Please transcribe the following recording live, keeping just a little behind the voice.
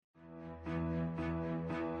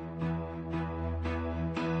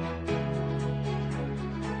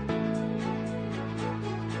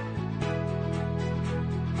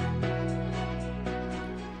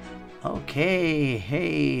Okay,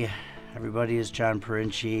 hey, everybody, it's John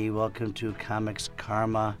Perinci. Welcome to Comics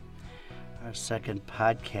Karma, our second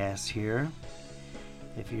podcast here.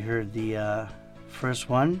 If you heard the first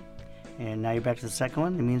one and now you're back to the second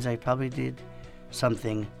one, it means I probably did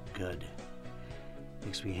something good.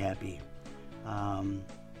 Makes me happy.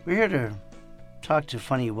 We're here to talk to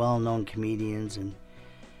funny, well-known comedians, and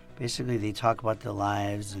basically they talk about their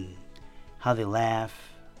lives and how they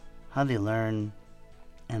laugh, how they learn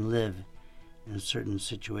and live in certain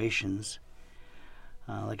situations.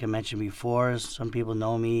 Like I mentioned before, some people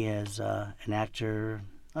know me as an actor,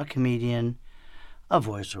 a comedian, a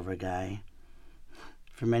voiceover guy.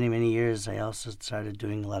 For many, many years, I also started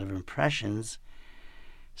doing a lot of impressions.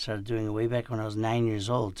 Started doing it way back when I was 9 years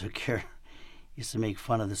old. Used to make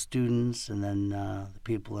fun of the students and then the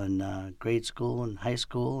people in grade school and high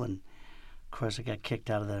school. And, of course, I got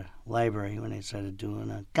kicked out of the library when I started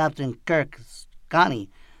doing Captain Kirk,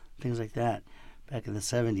 Connie, things like that, back in the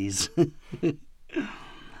 70s.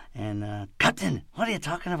 And, Captain, what are you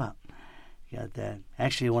talking about? Got that.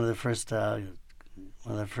 Actually, one of the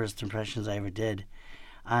first impressions I ever did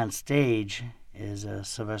on stage is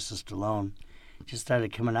Sylvester Stallone. It just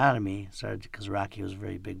started coming out of me. Started because Rocky was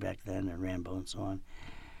very big back then, and Rambo and so on.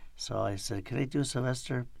 So I said, "Can I do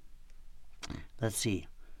Sylvester? Let's see."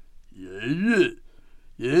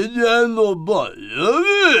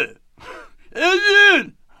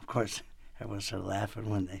 Of course, everyone started laughing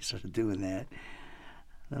when they started doing that.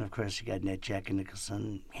 Then, of course, you got Jack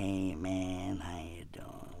Nicholson. "Hey, man, how you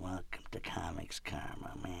doing? Welcome to Comics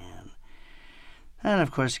Karma, man." And,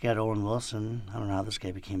 of course, you got Owen Wilson. I don't know how this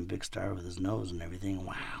guy became a big star with his nose and everything.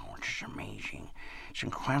 "Wow, it's just amazing. It's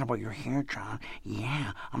incredible you're here, John.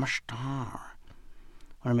 Yeah, I'm a star."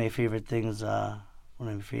 One of my favorite things, one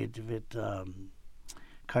of my favorite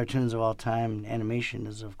cartoons of all time, animation,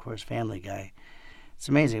 is, of course, Family Guy. It's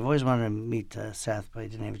amazing. I've always wanted to meet Seth, but I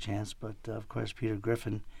didn't have a chance. But, of course, Peter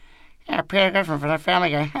Griffin. "Yeah, Peter Griffin for the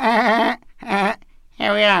Family Guy.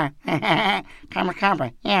 Here we are. Karma,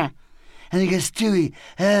 yeah." And then you got Stewie.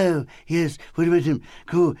 "Oh, yes, what about him?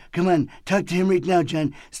 Cool, come on, talk to him right now,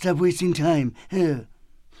 John. Stop wasting time." Oh.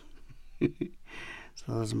 So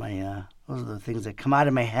those are the things that come out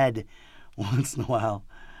of my head once in a while.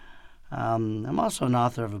 I'm also an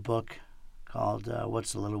author of a book called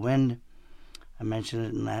What's the Little Wind. I mentioned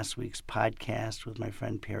it in last week's podcast with my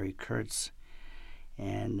friend Perry Kurtz.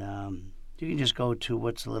 And you can just go to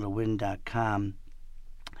what'sthelittle.wind.com.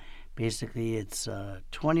 Basically, it's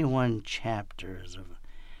 21 chapters of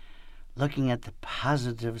looking at the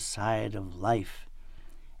positive side of life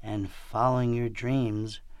and following your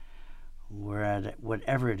dreams,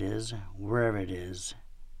 whatever it is, wherever it is,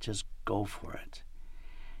 just go for it.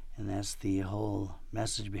 And that's the whole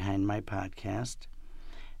message behind my podcast.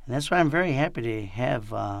 And that's why I'm very happy to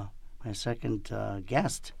have my second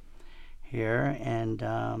guest here. And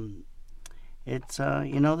it's,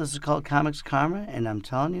 this is called Comics Karma, and I'm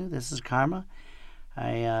telling you, this is karma.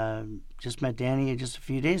 I just met Danny just a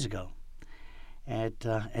few days ago at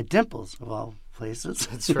Dimples, of all places.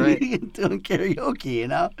 That's right. Doing karaoke,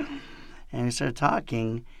 And we started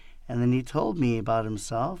talking, and then he told me about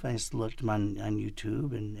himself. I just looked him on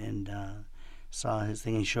YouTube and saw his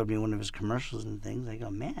thing. He showed me one of his commercials and things. I go,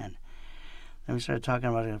 man. And we started talking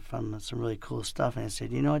about it from some really cool stuff. And I said,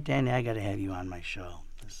 "You know what, Danny, I got to have you on my show.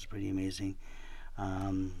 This is pretty amazing."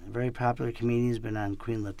 A very popular comedian. He's been on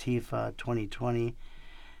Queen Latifah, 2020,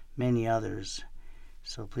 many others.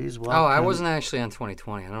 So please welcome. Oh, I wasn't actually on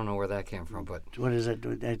 2020. I don't know where that came from, but what is it?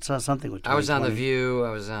 I saw something with 2020. I was on The View.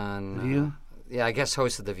 I was on The View. Yeah, I guess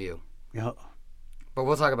hosted The View. Yeah. But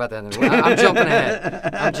we'll talk about that. I'm jumping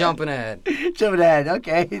ahead. Jumping ahead.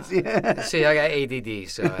 Okay. See, I got ADD,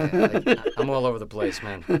 so I'm all over the place,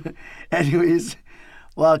 man. Anyways,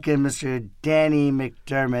 welcome, Mr. Danny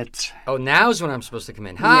McDermott. Oh, now's when I'm supposed to come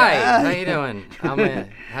in. Hi, yeah. How you doing?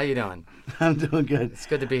 How you doing? I'm doing good. It's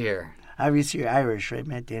good to be here. Obviously, you're Irish, right,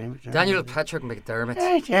 Matt? Danny McDermott. Daniel Patrick McDermott.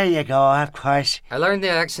 There you go, of course. I learned the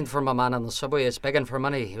accent from a man on the subway. He's begging for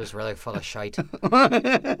money. He was really full of shite.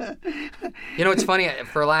 It's funny.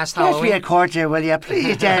 For last Halloween... Give me a quarter, will you?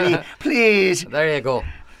 Please, Danny, please. There you go.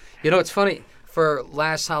 It's funny. For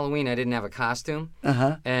last Halloween, I didn't have a costume.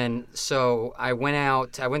 Uh-huh. And so I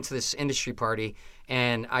went to this industry party,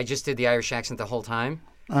 and I just did the Irish accent the whole time.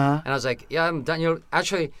 Uh-huh. And I was like, "Yeah, I'm Daniel.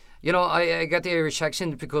 Actually... I got the Irish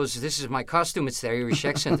accent because this is my costume. It's the Irish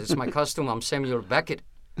accent. It's my costume. I'm Samuel Beckett."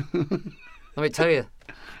 Let me tell you,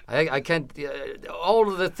 I can't... all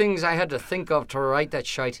of the things I had to think of to write that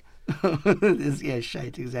shite. Yeah,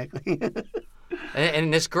 shite, exactly.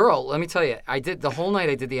 and this girl, let me tell you, the whole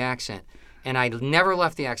night I did the accent. And I never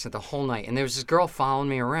left the accent the whole night. And there was this girl following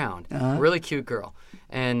me around, really cute girl.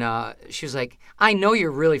 And she was like, I know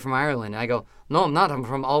you're really from Ireland. I go, no, I'm not. I'm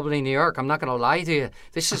from Albany, New York. I'm not going to lie to you.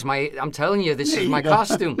 I'm telling you, this is my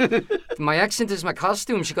costume. My accent is my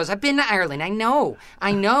costume. She goes, I've been to Ireland. I know.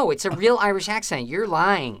 It's a real Irish accent. You're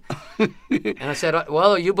lying. And I said,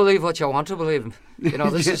 well, you believe what you want to believe.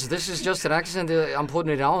 This is just an accent. I'm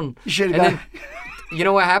putting it on. You then, you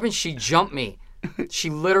know what happened? She jumped me. She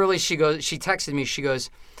texted me. She goes,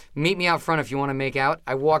 meet me out front if you want to make out.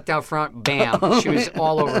 I walked out front, bam. She was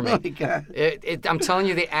all over me. Oh my God. I'm telling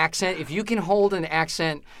you, the accent, if you can hold an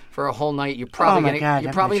accent for a whole night, you're probably going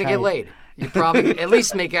to get laid. You probably at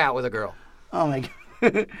least make out with a girl. Oh my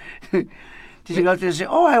God. Did you go through and say,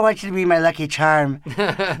 I want you to be my lucky charm?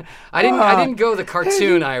 I didn't go the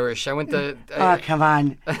cartoon Irish. I went the... come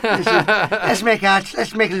on. Let's make out.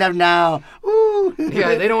 Let's make love now. Ooh.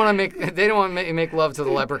 Yeah, they don't want to make love to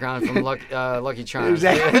the leprechaun from Lucky Charms.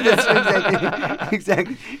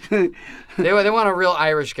 Exactly. They want a real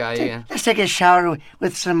Irish guy. Yeah. Let's take a shower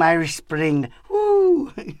with some Irish Spring.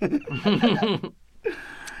 Woo.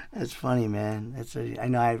 That's funny, man. I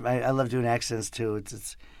know. I love doing accents too.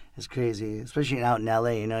 It's crazy, especially out in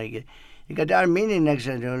L.A. You got the Armenian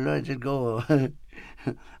accent. Let's go.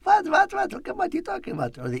 What? Look at what you talking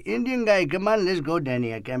about. Or the Indian guy. Come on, let's go,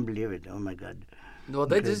 Danny. I can't believe it. Oh my God. No,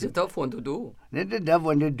 that is a tough one to do. That's a tough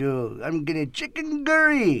one to do. I'm getting chicken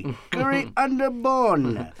curry on the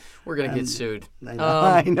bone. We're gonna get sued.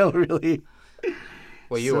 I know, really.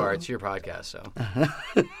 Well, you are. It's your podcast, so.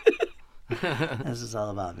 This is all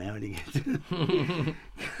about, man. What do you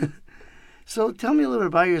get? So tell me a little bit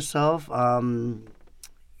about yourself.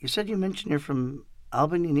 You said you mentioned you're from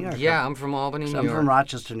Albany, New York. Yeah, I'm from Albany, New York. I'm from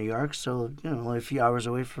Rochester, New York, so only a few hours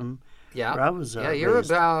away from where I was you're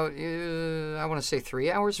raised. about, I want to say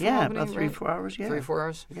 3 hours from Albany, about 3-4 hours, 3-4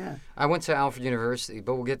 hours? Yeah. I went to Alfred University,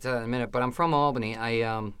 but we'll get to that in a minute. But I'm from Albany.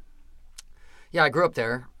 I grew up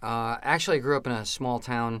there. Actually, I grew up in a small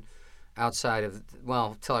town outside of,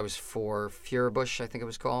 till I was 4, Furbush, I think it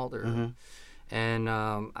was called, And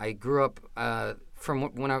I grew up from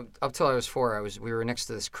up till I was 4. We were next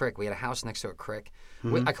to this creek. We had a house next to a creek.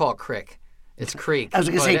 I call it creek. It's creek. I was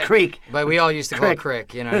going to say creek, but we all used to call it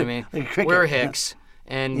creek. You know what I mean? Like cricket, we're Hicks,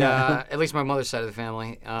 and at least my mother's side of the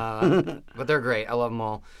family. But they're great. I love them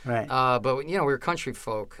all. Right. But we were country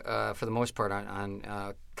folk for the most part.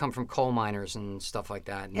 Come from coal miners and stuff like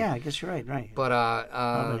that. And, I guess you're right. Right. But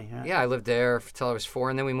Albany, I lived there till I was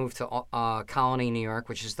 4, and then we moved to Colony, New York,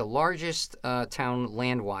 which is the largest town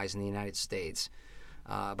land-wise in the United States.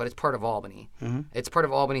 But it's part of Albany. It's part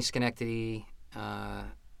of Albany, Schenectady.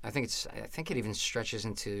 I think it even stretches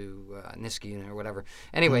into Niskayuna or whatever.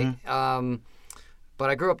 Anyway, but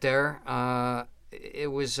I grew up there. It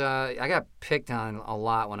was I got picked on a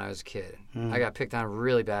lot when I was a kid. I got picked on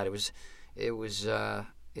really bad. It was it was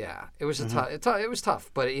tough,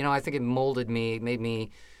 but I think it molded me, made me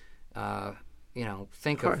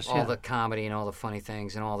think of all the comedy and all the funny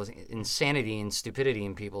things and all the insanity and stupidity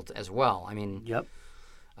in people as well. I mean, yep.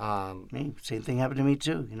 Same thing happened to me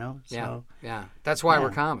too, So, yeah. That's why we're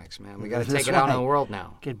comics, man. We got to take it out in the world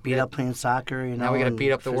now. Get beat up playing soccer, Now we got to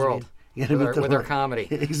beat up the world with our comedy.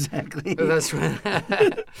 Exactly. That's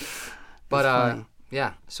but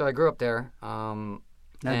so I grew up there. Now,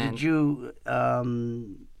 did you?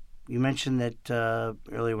 You mentioned that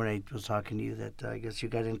earlier when I was talking to you that I guess you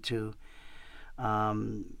got into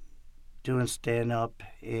doing stand-up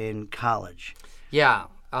in college. Yeah.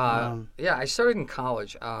 I started in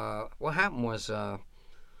college. What happened was I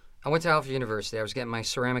went to Alfred University. I was getting my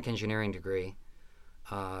ceramic engineering degree.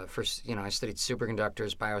 I studied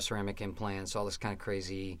superconductors, bioceramic implants, all this kind of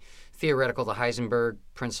crazy theoretical, the Heisenberg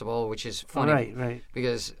principle, which is funny, right?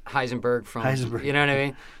 Because Heisenberg, you know what I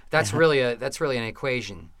mean? That's really an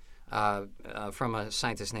equation from a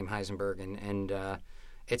scientist named Heisenberg, and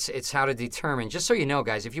it's how to determine. Just so you know,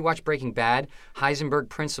 guys, if you watch Breaking Bad, Heisenberg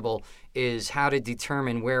principle is how to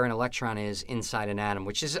determine where an electron is inside an atom,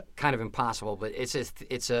 which is kind of impossible, but it's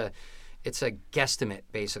a guesstimate,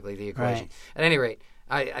 basically, the equation. Right. At any rate,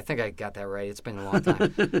 I think I got that right. It's been a long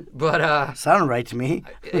time. But sounded right to me.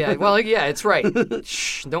 It's right.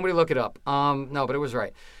 Shh, nobody look it up. No, but it was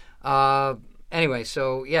right. Anyway,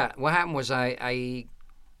 so what happened was I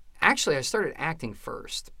started acting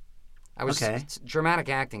first. I was dramatic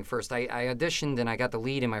acting first. I auditioned and I got the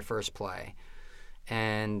lead in my first play,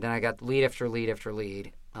 and then I got lead after lead after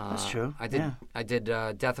lead. That's true. I did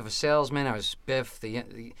Death of a Salesman. I was Biff.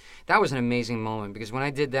 That was an amazing moment because when I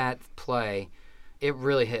did that play, it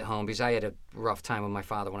really hit home because I had a rough time with my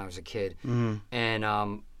father when I was a kid. And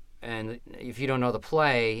if you don't know the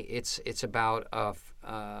play, it's about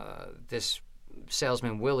this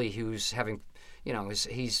salesman Willie, who's having,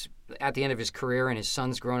 he's at the end of his career, and his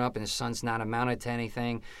son's grown up, and his son's not amounted to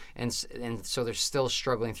anything, and so they're still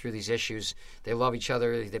struggling through these issues. They love each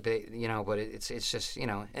other, but it's just, and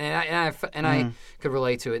I could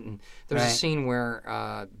relate to it. And there's a scene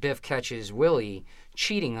where Biff catches Willie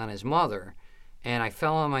cheating on his mother, and I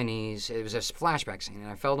fell on my knees. It was a flashback scene, and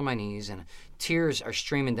I fell to my knees, and tears are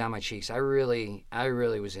streaming down my cheeks. I really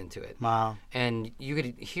was into it. Wow! And you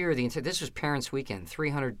could hear this was Parents' Weekend,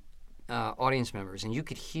 300. Audience members, and you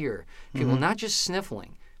could hear people not just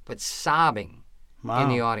sniffling, but sobbing in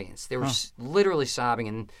the audience. They were literally sobbing,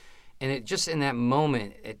 and it just in that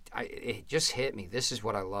moment, it just hit me. This is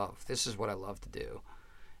what I love. This is what I love to do.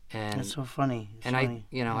 And that's so funny. I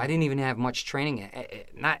didn't even have much training,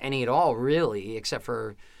 not any at all, really, except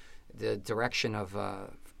for the direction of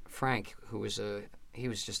Frank, who was he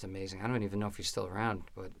was just amazing. I don't even know if he's still around,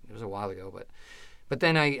 but it was a while ago, But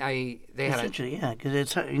then because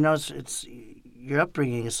it's your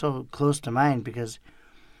upbringing is so close to mine, because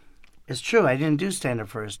it's true. I didn't do stand up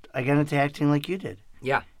first. I got into acting like you did.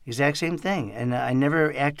 Yeah, exact same thing. And I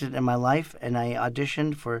never acted in my life. And I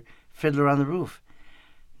auditioned for Fiddler on the Roof.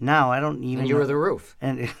 Now I don't even. And you were the roof.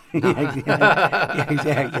 And exactly.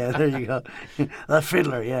 Yeah, there you go. The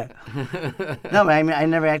Fiddler. Yeah. No, but I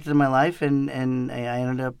never acted in my life, and I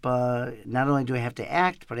ended up not only do I have to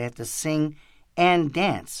act, but I have to sing and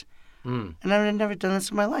dance. And I've never done this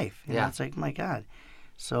in my life. It's like, my God.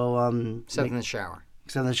 So except in the shower.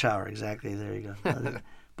 Except in the shower, exactly. There you go.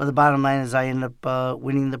 But the bottom line is I ended up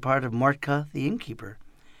winning the part of Mortka, the innkeeper.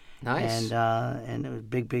 Nice. And it was a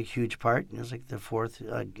big, huge part. It was like the fourth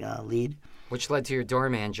lead. Which led to your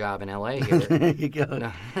doorman job in L.A. here. There you go.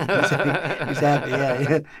 No. Exactly.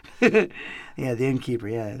 Yeah. Yeah, the innkeeper.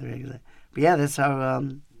 Yeah. But yeah, that's how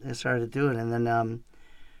I started to do it, and then.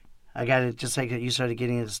 I got it just like you started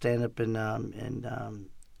getting into stand-up in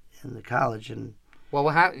the college. And well,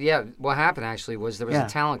 what happened actually was there was a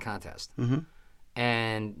talent contest,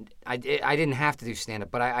 and I didn't have to do stand-up,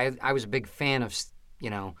 but I was a big fan of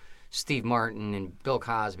Steve Martin and Bill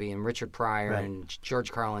Cosby and Richard Pryor and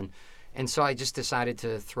George Carlin, and so I just decided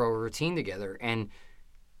to throw a routine together. And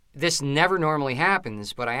this never normally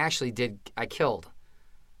happens, but I actually did. I killed,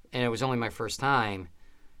 and it was only my first time.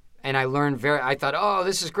 And I learned I thought, oh,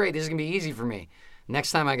 this is great. This is gonna be easy for me.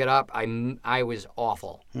 Next time I got up, I was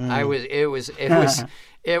awful. It was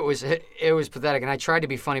pathetic. And I tried to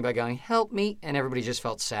be funny by going, "Help me," and everybody just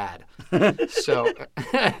felt sad. So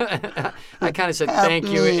I kind of said thank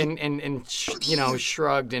you and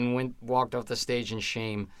shrugged and walked off the stage in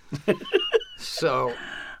shame. So.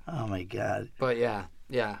 Oh my God. But yeah.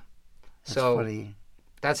 That's funny.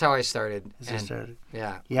 That's how I started.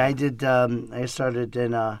 Yeah. Yeah, I did. I started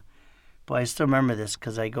in. Boy, I still remember this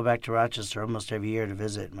because I go back to Rochester almost every year to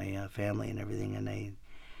visit my family and everything.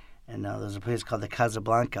 And there's a place called the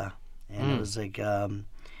Casablanca, and it was like a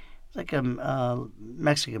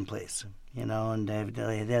Mexican place, and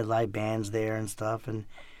they had live bands there and stuff. And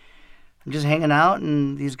I'm just hanging out,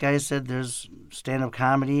 and these guys said there's stand-up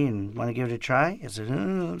comedy and want to give it a try. I said,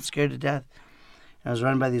 I'm scared to death. And I was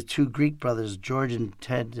run by these two Greek brothers, George and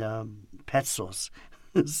Ted Petsos.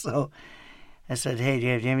 So I said, hey, do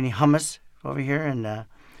you have any hummus over here? And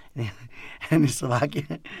in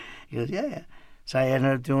Slovakia? He goes, yeah. So I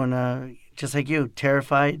ended up doing, just like you,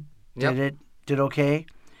 terrified, did okay.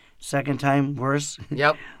 Second time, worse.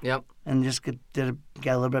 Yep. And just got a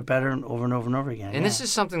little bit better and over and over again. And this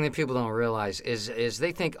is something that people don't realize is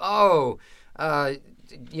they think, Jim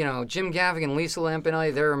Gaffigan, Lisa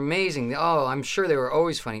Lampanelli, they're amazing. Oh, I'm sure they were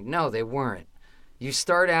always funny. No, they weren't. You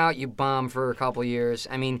start out, you bomb for a couple years.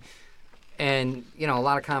 I mean, and, a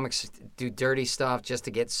lot of comics do dirty stuff just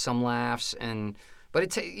to get some laughs.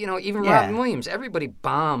 But even Robin Williams, everybody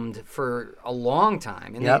bombed for a long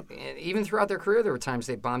time. And even throughout their career, there were times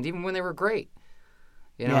they bombed, even when they were great.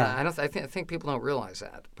 I think people don't realize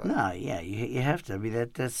that. But. No, you have to. I mean,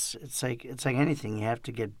 it's like anything. You have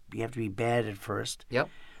to be bad at first. Yep.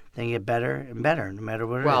 Then you get better and better, no matter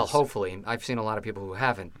what it is. Well, hopefully. I've seen a lot of people who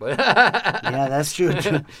haven't. But yeah, that's true.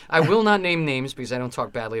 I will not name names because I don't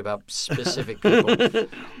talk badly about specific people.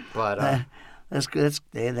 But that's good.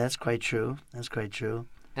 That's quite true. That's quite true.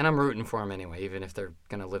 And I'm rooting for them anyway, even if they're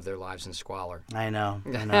going to live their lives in squalor. I know.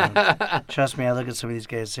 Trust me, I look at some of these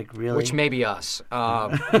guys like, really? Which may be us.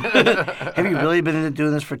 Have you really been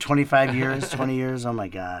doing this for 25 years, 20 years? Oh, my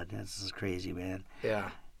God. This is crazy, man. Yeah.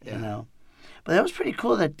 But that was pretty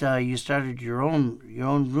cool that you started your own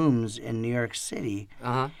rooms in New York City.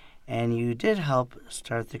 Uh-huh. And you did help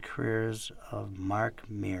start the careers of Mark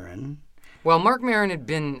Maron. Well, Mark Maron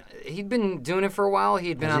he'd been doing it for a while.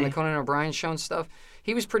 He'd been on the Conan O'Brien show and stuff.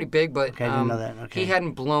 He was pretty big, but Okay, I didn't know that. Okay. he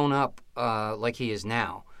hadn't blown up like he is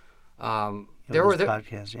now. With There were this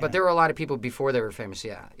podcast, yeah. but there were a lot of people before they were famous.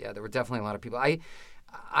 Yeah, there were definitely a lot of people.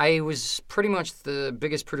 I was pretty much the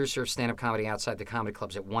biggest producer of stand-up comedy outside the comedy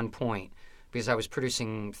clubs at one point because I was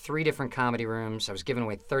producing 3 different comedy rooms. I was giving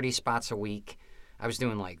away 30 spots a week. I was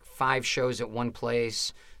doing like 5 shows at one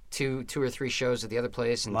place, two or 3 shows at the other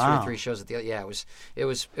place, and 2 or 3 shows at the other. Yeah, it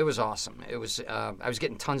was awesome. It was I was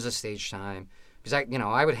getting tons of stage time because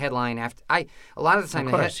I would headline after a lot of the time.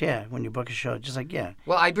 Of course, yeah. When you book a show, just like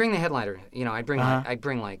Well, I'd bring the headliner. I'd bring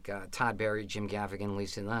Todd Barry, Jim Gaffigan,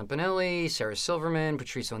 Lisa Lampanelli, Sarah Silverman,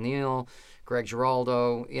 Patrice O'Neill, Greg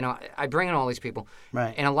Giraldo. I bring in all these people.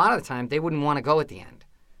 Right. And a lot of the time, they wouldn't want to go at the end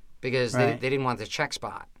because they didn't want the check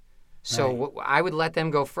spot. So I would let them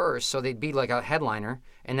go first, so they'd be like a headliner,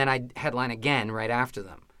 and then I'd headline again right after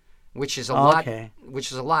them, which is a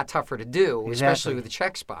lot tougher to do, especially with the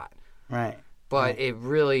check spot. Right. But it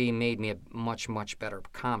really made me a much, much better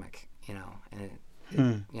comic, so.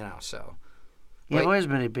 Yeah, I've always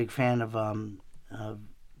been a big fan of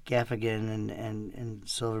Gaffigan and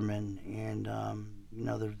Silverman, and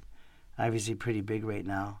they're obviously pretty big right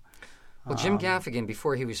now. Well, Jim Gaffigan,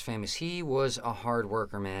 before he was famous, he was a hard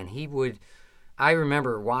worker, man. I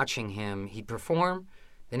remember watching him. He'd perform,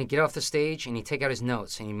 then he'd get off the stage, and he'd take out his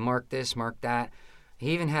notes, and he'd mark this, mark that.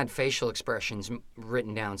 He even had facial expressions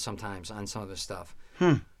written down sometimes on some of his stuff.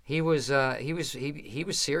 He was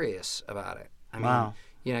serious about it. I mean,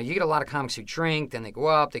 you get a lot of comics who drink, then they go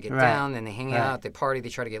up, they get down, then they hang out, they party, they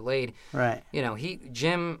try to get laid. Right.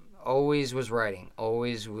 Jim always was writing,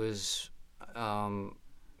 always was,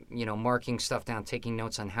 marking stuff down, taking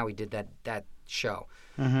notes on how he did that show.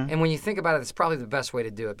 Mm-hmm. And when you think about it, it's probably the best way to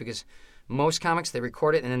do it because most comics, they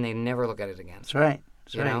record it and then they never look at it again. That's right.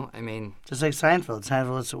 I mean, just like Seinfeld.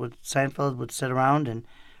 Seinfeld would sit around and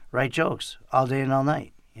write jokes all day and all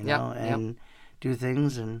night, and do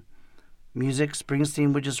things and music.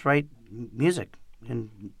 Springsteen would just write music and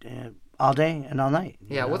all day and all night.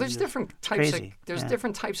 Well, there's different types.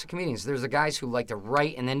 Different types of comedians. There's the guys who like to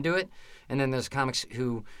write and then do it, and then there's comics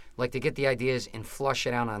who like to get the ideas and flush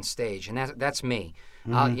it out on stage, and that's me.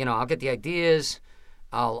 Mm-hmm. I'll get the ideas.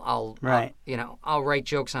 I'll write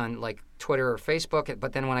jokes on like Twitter or Facebook,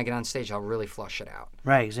 but then when I get on stage, I'll really flush it out.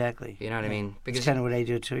 Right, exactly. You know what I mean? Because it's kind of what I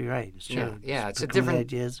do too. You're right. It's true. Yeah. It's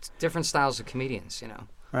different styles of comedians.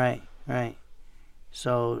 Right.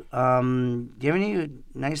 So, do you have any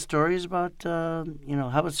nice stories about, how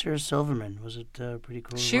about Sarah Silverman? Was it pretty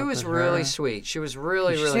cool? She was really sweet. She was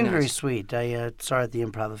really She seemed nice. very sweet. I saw her at the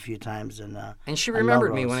Improv a few times. And she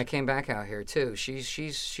remembered me when I came back out here, too.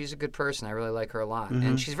 She's a good person. I really like her a lot. Mm-hmm.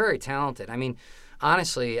 And she's very talented. I mean,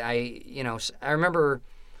 honestly, I remember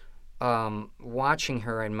watching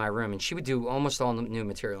her in my room, and she would do almost all new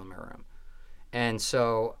material in my room. And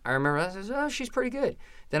so I remember, I said, oh, she's pretty good.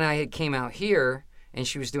 Then I came out here, and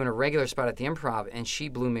she was doing a regular spot at the Improv, and she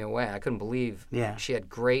blew me away. I couldn't believe she had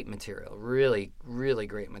great material, really, really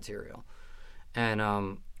great material. And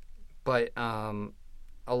a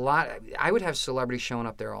lot. I would have celebrities showing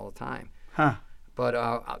up there all the time. Huh.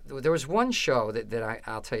 But there was one show that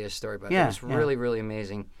I'll tell you a story about. It was really, really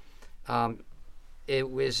amazing. It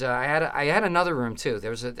was I had another room too.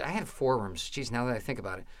 I had 4 rooms. Geez, now that I think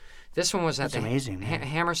about it, this one was at the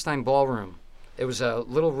Hammerstein Ballroom. It was a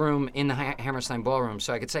little room in the Hammerstein Ballroom,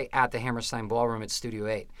 so I could say at the Hammerstein Ballroom at Studio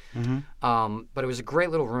 8. Mm-hmm. But it was a great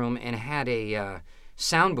little room, and it had a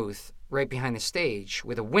sound booth right behind the stage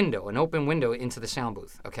with an open window into the sound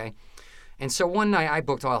booth, okay? And so one night, I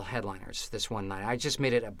booked all headliners this one night. I just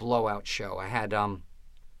made it a blowout show. I had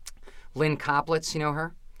Lynn Koplitz, you know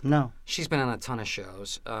her? No. She's been on a ton of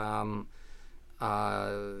shows.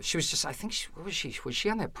 She was just, I think, what was she? Was she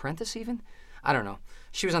on The Apprentice even? I don't know.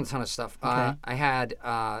 She was on a ton of stuff. Okay. I had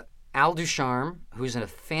Al Ducharme, who's a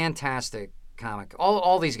fantastic comic.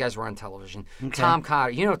 All these guys were on television. Okay. Tom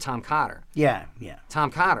Cotter. You know Tom Cotter? Yeah.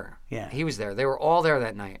 Tom Cotter. Yeah. He was there. They were all there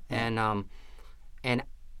that night. Yeah. And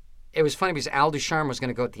it was funny because Al Ducharme was going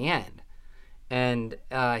to go at the end. And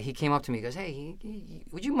he came up to me and goes, hey,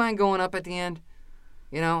 would you mind going up at the end?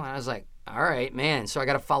 And I was like, all right, man. So I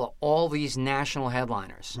got to follow all these national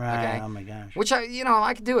headliners. Right. Okay? Oh my gosh. Which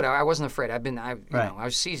I could do it. I wasn't afraid. I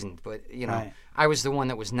was seasoned, but right. I was the one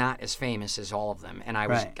that was not as famous as all of them, and I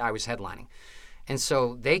was headlining. And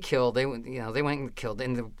so they killed. They went and killed.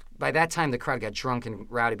 And by that time, the crowd got drunk and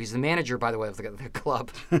rowdy because the manager, by the way, of the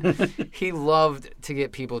club, he loved to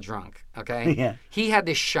get people drunk. Okay. Yeah. He had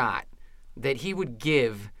this shot that he would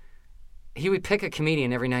give he would pick a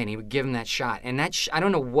comedian every night and he would give him that shot. And I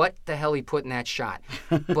don't know what the hell he put in that shot,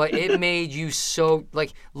 but it made you so,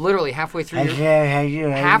 like, literally halfway through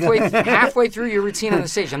halfway through your routine on the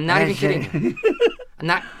stage. I'm not even kidding you.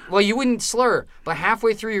 Well, you wouldn't slur, but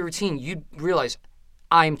halfway through your routine, you'd realize,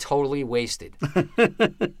 I'm totally wasted.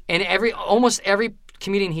 And almost every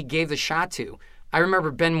comedian he gave the shot to, I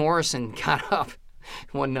remember Ben Morrison got up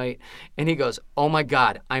one night and he goes, "Oh my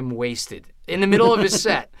God, I'm wasted." In the middle of his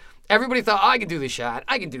set. Everybody thought, I can do the shot.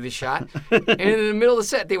 And in the middle of the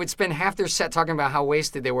set, they would spend half their set talking about how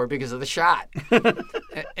wasted they were because of the shot.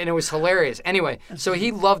 And it was hilarious. Anyway, so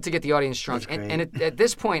he loved to get the audience drunk. And at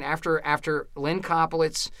this point, after Lynn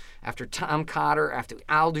Koplitz, after Tom Cotter, after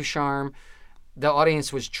Al Ducharme, the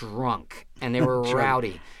audience was drunk and they were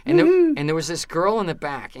rowdy. And there was this girl in the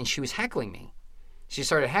back and she was heckling me. She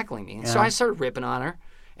started heckling me. And so I started ripping on her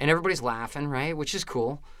and everybody's laughing, right, which is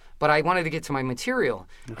cool. But I wanted to get to my material.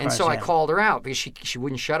 And so I called her out because she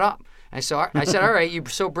wouldn't shut up. I said, all right, you're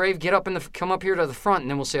so brave, come up here to the front,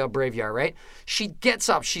 and then we'll see how brave you are, right? She gets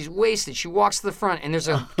up, she's wasted, she walks to the front, and there's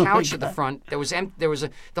a couch at the front that was empty.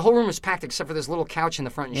 The whole room was packed except for this little couch in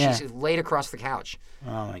the front, and she laid across the couch.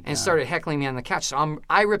 Oh my God. And started heckling me on the couch. So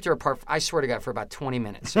I ripped her apart, I swear to God, for about 20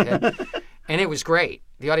 minutes, okay? And it was great.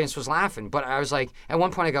 The audience was laughing. But I was like, at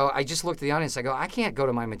one point I just looked at the audience. I go, I can't go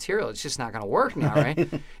to my material. It's just not going to work now, right?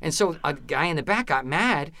 And so a guy in the back got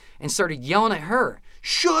mad and started yelling at her.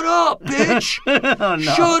 Shut up, bitch! Oh, no.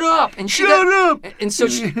 Shut up! And shut up! And so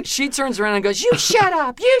she turns around and goes, you shut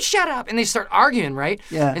up! And they start arguing, right?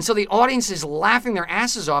 Yeah. And so the audience is laughing their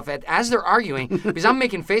asses off as they're arguing because I'm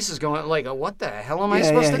making faces going like, what the hell am I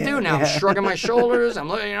supposed to do now? I'm shrugging my shoulders. I'm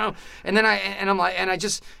like, and then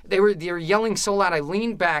they were yelling so loud. I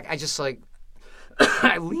leaned back. I just like,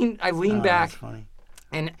 I leaned back. That's funny.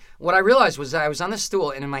 And what I realized was that I was on the stool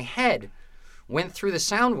and my head went through the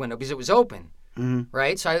sound window because it was open. Mm-hmm.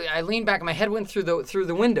 Right, so I leaned back, and my head went through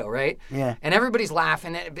the window, right? Yeah. And everybody's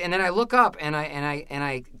laughing, and then I look up, and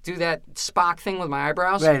I do that Spock thing with my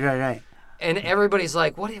eyebrows. Right. And everybody's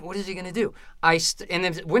like, "What is he gonna do?" And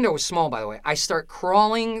the window was small, by the way. I start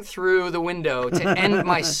crawling through the window to end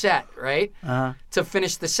my set, right? To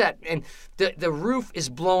finish the set, and the roof is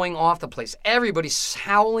blowing off the place. Everybody's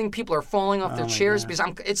howling. People are falling off their chairs because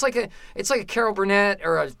it's like a Carol Burnett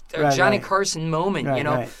or a Johnny Carson moment,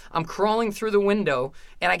 Right. I'm crawling through the window,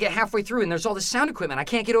 and I get halfway through, and there's all the sound equipment. I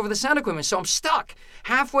can't get over the sound equipment, so I'm stuck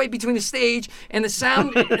halfway between the stage and the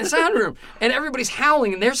sound room, and everybody's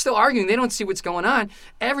howling, and they're still arguing. They don't see what's going on.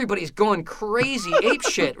 Everybody's going crazy, ape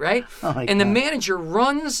shit, right? The manager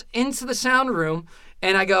runs into the sound room.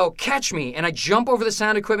 And I go, catch me. And I jump over the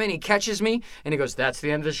sound equipment. And he catches me. And he goes, that's the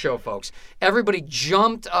end of the show, folks. Everybody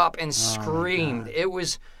jumped up and screamed. It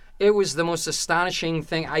was the most astonishing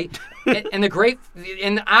thing. And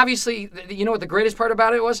obviously, you know what the greatest part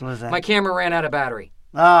about it was? What was that? My camera ran out of battery.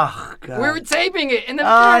 Oh, God. We were taping it. And the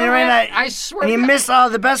camera ran out. I swear. And you missed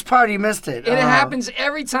the best part. You missed it. It happens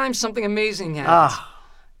every time something amazing happens.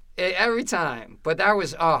 Every time. But that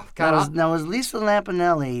was, God. Now, was Lisa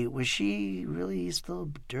Lampanelli, was she really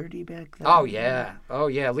still dirty back then? Oh, yeah.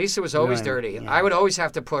 Lisa was always dirty. Yeah. I would always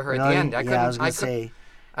have to put her at the end. I was going to say,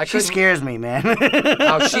 she scares me, man.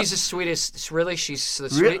 Oh, she's the sweetest. Really? She's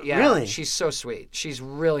the sweet. Yeah, really? She's so sweet. She's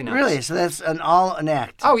really nice. Really? So that's an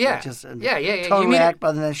act. Oh, yeah. Just a yeah. Total act,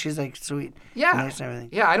 but then she's like sweet. Yeah. Nice and everything.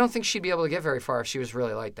 Yeah, I don't think she'd be able to get very far if she was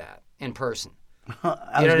really like that in person. You know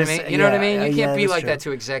what I mean? You know what I mean? You can't be like that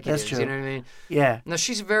to executives. That's true. You know what I mean? Yeah. No,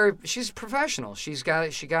 she's professional. She's got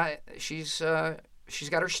her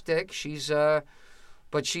shtick.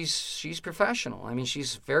 But she's professional. I mean,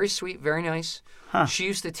 she's very sweet, very nice. Huh. She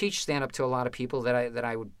used to teach stand up to a lot of people that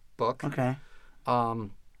I would book. Okay.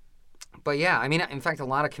 But yeah, I mean, in fact, a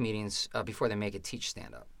lot of comedians before they make it teach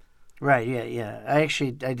stand up. Right. Yeah. I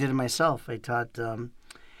did it myself. I taught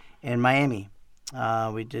in Miami.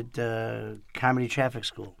 We did comedy traffic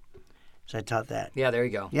school, so I taught that. Yeah, there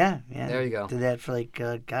you go. Yeah. There you go. Did that for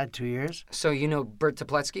 2 years. So you know Bert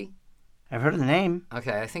Topletsky? I've heard of the name.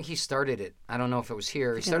 Okay, I think he started it. I don't know if it was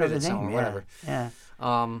here. He started it somewhere, whatever. Yeah.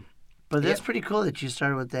 But that's pretty cool that you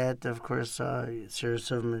started with that. Of course, Sarah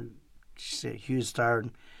Silverman, she's a huge star.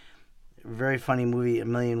 Very funny movie, A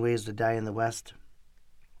Million Ways to Die in the West.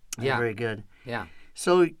 Yeah. Very good. Yeah.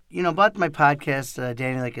 So, about my podcast,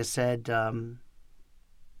 Danny, like I said,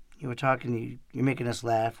 you were talking, you're making us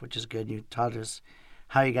laugh, which is good. You taught us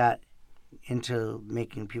how you got into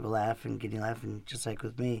making people laugh and getting laughing, just like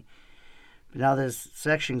with me. But now this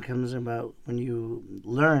section comes about when you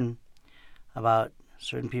learn about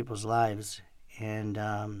certain people's lives. And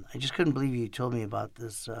I just couldn't believe you told me about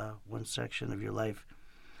this one section of your life,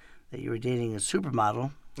 that you were dating a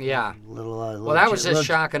supermodel Yeah. Little Well, that was just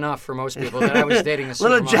shock enough for most people that I was dating a supermodel.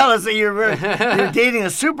 Little jealous that you're dating a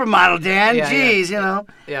supermodel, Dan. Yeah, Jeez, yeah. you know.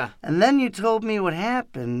 Yeah. And then you told me what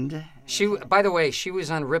happened. By the way, she was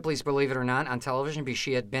on Ripley's Believe It or Not on television because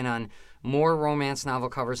she had been on more romance novel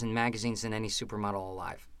covers in magazines than any supermodel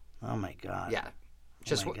alive. Oh, my God. Yeah.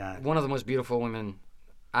 Just my God. one of the most beautiful women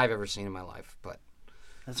I've ever seen in my life. But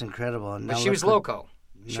that's incredible. But she was loco.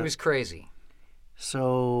 She was crazy.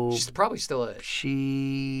 So she's probably still is.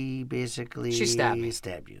 She basically stabbed me.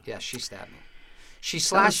 Stabbed you. Yeah, she stabbed me. She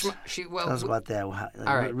slashed. Tell us about that. All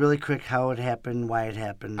right. Really quick, how it happened, why it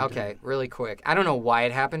happened. Okay, really quick. I don't know why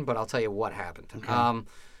it happened, but I'll tell you what happened. Okay.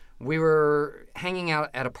 We were hanging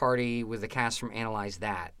out at a party with the cast from Analyze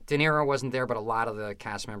That. De Niro wasn't there, but a lot of the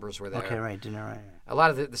cast members were there. Okay, right, De Niro. Right. A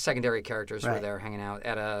lot of the secondary characters were there hanging out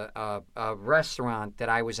at a restaurant that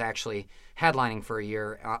I was actually headlining for a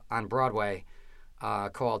year on Broadway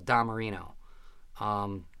called Da Marino.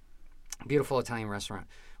 Beautiful Italian restaurant.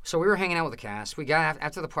 So we were hanging out with the cast. We got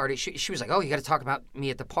after the party. She was like, "Oh, you got to talk about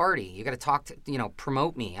me at the party. You got to talk to,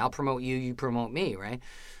 promote me. I'll promote you. You promote me, right?"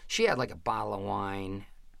 She had like a bottle of wine.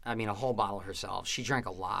 I mean, a whole bottle herself. She drank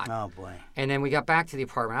a lot. Oh, boy. And then we got back to the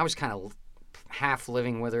apartment. I was kind of half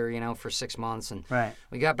living with her, for 6 months. And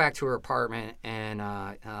we got back to her apartment, and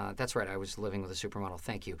that's right, I was living with a supermodel.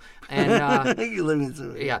 Thank you. And you living with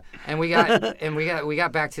supermodel. Yeah. And we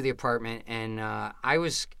got back to the apartment, and I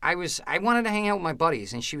wanted to hang out with my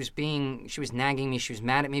buddies, and she was nagging me. She was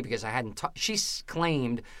mad at me because I hadn't she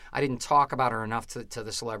claimed I didn't talk about her enough to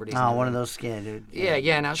the celebrities. Oh, one of those scared, dude.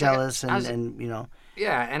 Yeah, and I was jealous like,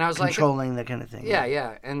 yeah, and I was controlling that kind of thing.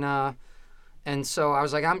 Yeah. And so I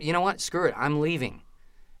was like, you know what? Screw it. I'm leaving.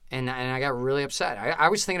 And I got really upset. I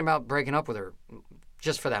was thinking about breaking up with her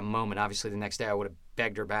just for that moment. Obviously, the next day I would have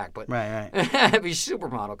begged her back. But right. Be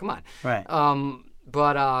supermodel. Come on. Right.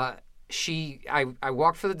 But I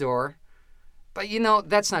walked for the door. But,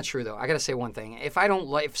 that's not true, though. I got to say one thing. If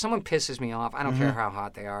someone pisses me off, I don't care how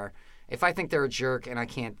hot they are. If I think they're a jerk and I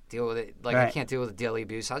can't deal with it, I can't deal with the daily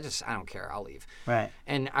abuse, I don't care. I'll leave. Right.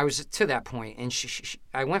 And I was to that point, and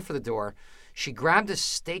I went for the door. She grabbed a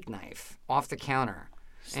steak knife off the counter,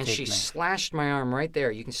 and she slashed my arm right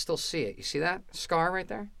there. You can still see it. You see that scar right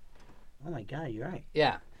there? Oh, my God, you're right.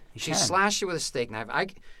 Yeah. She slashed it with a steak knife.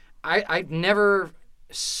 I never...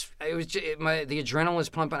 It was the adrenaline was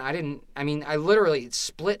pumping. I literally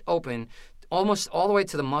split open almost all the way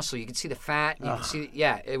to the muscle. You could see the fat. You could see,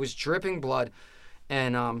 it was dripping blood.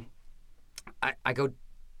 And I go,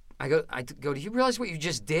 do you realize what you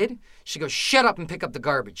just did? She goes, shut up and pick up the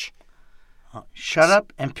garbage. Shut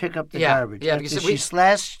up and pick up the garbage. Yeah, because she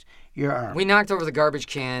slashed your arm. We knocked over the garbage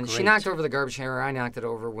can. Great. She knocked over the garbage can, or I knocked it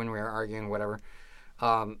over when we were arguing, whatever.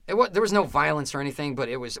 There was no violence or anything, but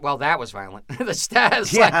that was violent. There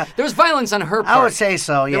was violence on her part. I would say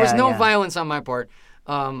so, yeah. There was no violence on my part,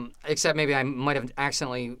 except maybe I might have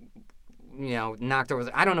accidentally, knocked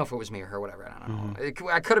over I don't know if it was me or her, whatever. I don't know.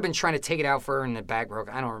 I could have been trying to take it out for her and the bag broke.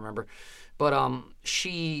 I don't remember. But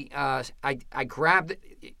I grabbed,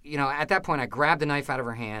 at that point, I grabbed the knife out of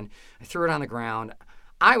her hand. I threw it on the ground.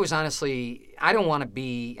 I was honestly, I don't want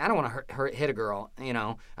to hit a girl,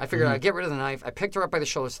 I figured I'd get rid of the knife. I picked her up by the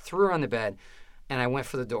shoulders, threw her on the bed, and I went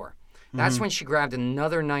for the door. That's when she grabbed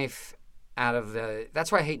another knife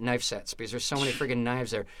that's why I hate knife sets, because there's so many friggin' knives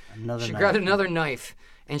there. She grabbed another knife,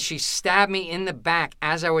 and she stabbed me in the back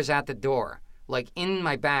as I was at the door, like in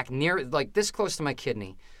my back, near, like this close to my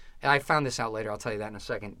kidney. I found this out later. I'll tell you that in a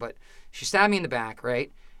second. But she stabbed me in the back,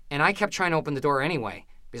 right? And I kept trying to open the door anyway,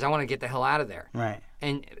 because I wanted to get the hell out of there. Right.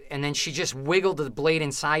 And then she just wiggled the blade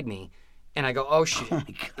inside me, and I go, oh shit. Oh my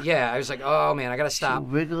God. Yeah, I was like, oh man, I gotta stop. She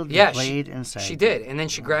wiggled the blade inside. She did, and then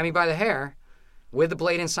she grabbed me by the hair with the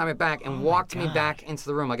blade inside my back and walked me back into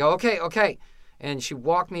the room. I go, okay, and she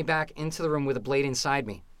walked me back into the room with the blade inside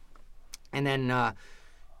me, and then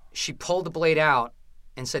she pulled the blade out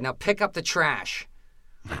and said, now pick up the trash.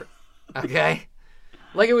 Okay,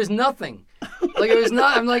 like it was nothing.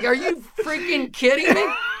 I'm like, are you freaking kidding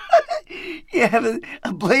me? You have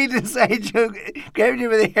a blade inside you, grab you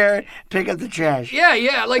by the hair, pick up the trash.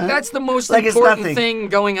 Yeah, like that's the most important thing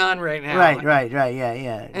going on right now. Right,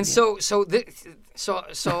 yeah. And so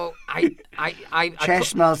I trash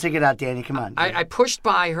smells. Take it out, Danny. Come on. I pushed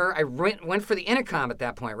by her. I went for the intercom at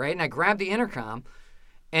that point, right? And I grabbed the intercom,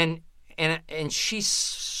 and she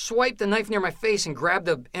swiped the knife near my face and grabbed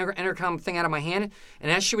the intercom thing out of my hand.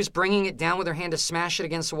 And as she was bringing it down with her hand to smash it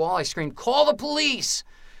against the wall, I screamed, "Call the police!"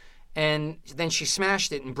 And then she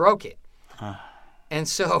smashed it and broke it. And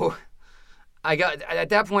so at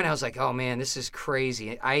that point, I was like, oh man, this is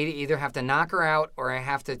crazy. I either have to knock her out or I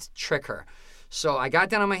have to trick her. So I got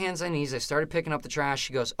down on my hands and knees. I started picking up the trash.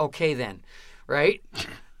 She goes, okay then, right?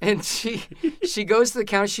 And she goes to the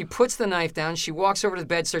counter. She puts the knife down. She walks over to the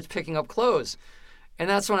bed, starts picking up clothes. And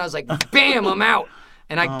that's when I was like, bam, I'm out.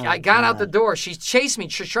 And I got out the door. She chased me.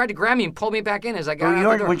 She tried to grab me and pull me back in as I got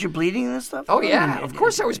out the door. Weren't you bleeding and stuff? Oh, yeah. Of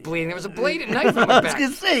course I was bleeding. There was a bladed knife in my back. I was going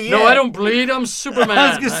to say, yeah. No, I don't bleed. I'm Superman. I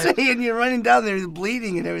was going to say, and you're running down there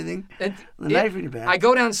bleeding and everything. The knife in your back. I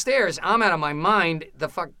go downstairs. I'm out of my mind.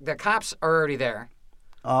 The cops are already there.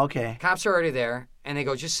 Oh, okay. Cops are already there. And they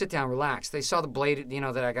go, just sit down, relax. They saw the blade,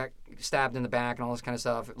 that I got stabbed in the back and all this kind of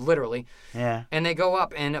stuff, literally. Yeah. And they go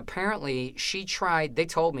up, and apparently they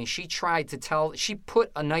told me, she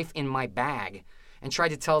put a knife in my bag and tried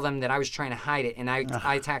to tell them that I was trying to hide it, and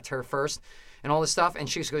I attacked her first and all this stuff. And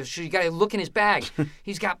she goes, you got to look in his bag.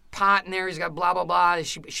 He's got pot in there. He's got blah, blah, blah.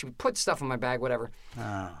 She put stuff in my bag, whatever.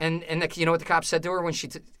 Oh. And you know what the cop said to her when she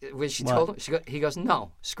told him? He goes,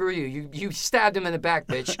 no, screw you. You stabbed him in the back,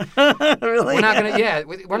 bitch. Really?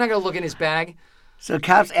 We're not gonna look in his bag. So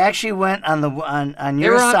cops actually went on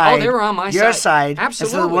your side. Oh, they were on my your side. Absolutely.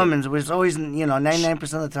 Instead of the woman's, which is always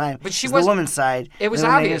 99% of the time. But she was the woman's side. It was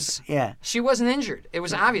obvious. Yeah. She wasn't injured. It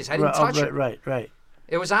was obvious. I didn't touch her. Right.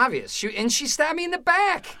 It was obvious. She stabbed me in the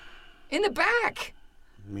back. In the back.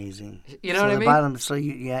 Amazing. You know what I mean? Bottom, so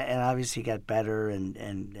and obviously got better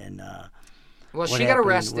and well, she got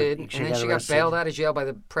arrested, and then she got bailed out of jail by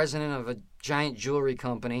the president of a giant jewelry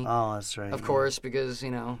company. Oh, that's right. Of course, because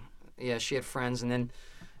she had friends, and then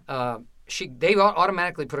they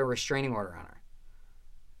automatically put a restraining order on her.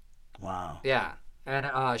 Wow. Yeah,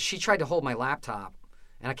 and she tried to hold my laptop,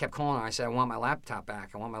 and I kept calling her. I said, I want my laptop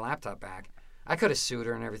back. I could have sued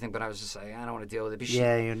her and everything, but I was just like, I don't want to deal with it. But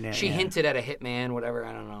she hinted at a hitman, whatever.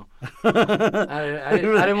 I don't know. I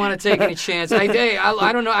didn't want to take any chance. I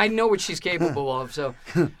don't know. I know what she's capable of. So,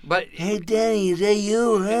 but hey, Danny, is that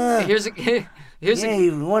you? Huh?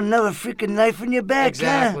 You want another freaking knife in your back?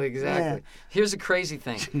 Exactly. Yeah. Here's the crazy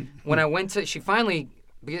thing. When I went to, she finally,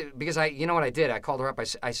 because you know what I did? I called her up.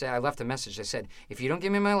 I said, I left a message. I said, if you don't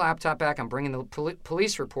give me my laptop back, I'm bringing the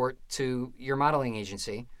police report to your modeling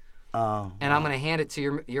agency. Oh, and I'm going to hand it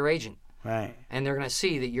to your agent. Right. And they're going to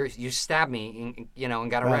see that you stabbed me, and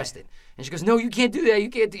got arrested. And she goes, no, you can't do that. You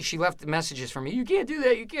can't. She left messages for me. You can't do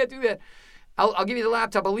that. You can't do that. I'll give you the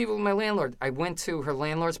laptop. I'll leave it with my landlord. I went to her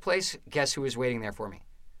landlord's place. Guess who was waiting there for me?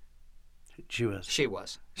 She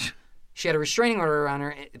was. She had a restraining order on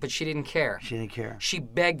her, but she didn't care. She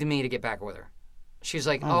begged me to get back with her. She's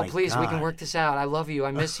like, oh please, we can work this out. I love you.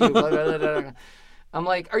 I miss you. Blah, blah, blah, blah. I'm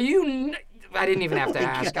like, are you... I didn't even have to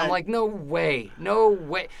ask. I'm like, no way.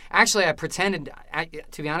 Actually, I pretended,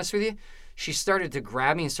 to be honest with you, she started to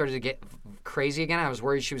grab me and started to get crazy again. I was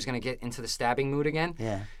worried she was going to get into the stabbing mood again.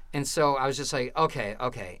 Yeah. And so I was just like, okay.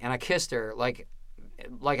 And I kissed her like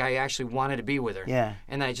I actually wanted to be with her. Yeah.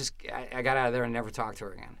 And I got out of there and never talked to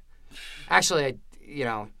her again. Actually,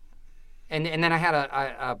 and then I had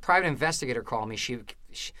a private investigator call me. She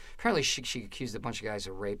apparently she accused a bunch of guys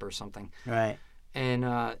of rape or something. Right.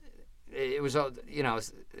 And it was,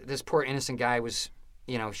 this poor innocent guy was,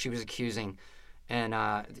 she was accusing.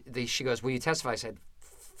 And she goes, will you testify? I said,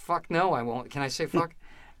 fuck no, I won't. Can I say fuck?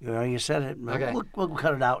 You said it. Okay. We'll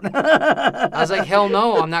cut it out. I was like, hell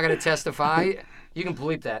no, I'm not going to testify. You can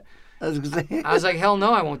bleep that. I was like, hell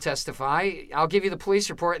no, I won't testify. I'll give you the police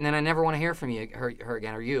report, and then I never want to hear from her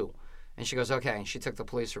again, or you. And she goes, okay. And she took the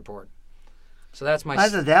police report. So that's my... I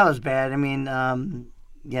thought that was bad. I mean,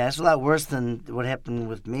 yeah, it's a lot worse than what happened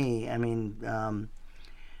with me. I mean,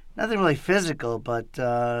 nothing really physical, but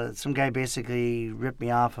some guy basically ripped me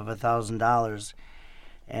off of $1,000,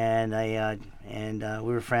 and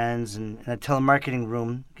we were friends, and in a telemarketing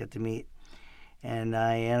room, get to meet, and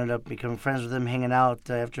I ended up becoming friends with him, hanging out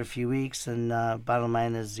after a few weeks. And bottom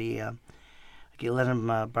line is, I let him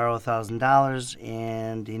borrow $1,000,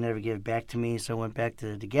 and he never gave it back to me, so I went back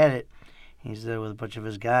to get it. He's there with a bunch of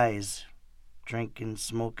his guys, drinking,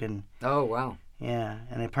 smoking. Oh, wow. Yeah,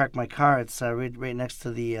 and I parked my car. It's right next to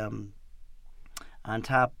the, on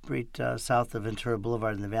top, south of Ventura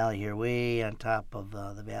Boulevard in the valley here, way on top of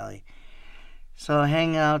the valley. So I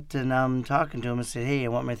hang out, and I'm talking to him and said, hey, I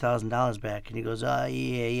want my $1,000 back. And he goes,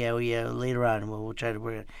 yeah, later on, we'll try to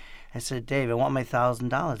work it. I said, Dave, I want my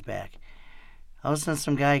 $1,000 back. All of a sudden,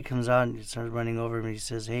 some guy comes out and starts running over me. He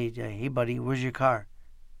says, hey, buddy, where's your car?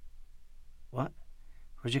 What?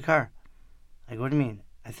 Where's your car? I go, what do you mean?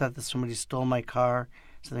 I thought that somebody stole my car.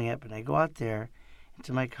 Something happened. I go out there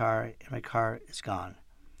into my car, and my car is gone.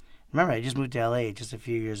 Remember, I just moved to L.A. just a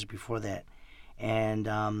few years before that. And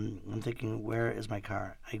I'm thinking, where is my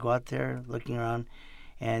car? I go out there looking around,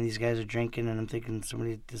 and these guys are drinking, and I'm thinking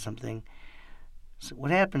somebody did something. So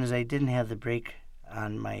what happened is I didn't have the brake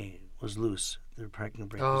on was loose. The parking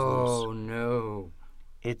brake was loose. Oh, no.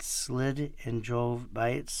 It slid and drove by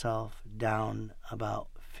itself down about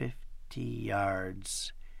 50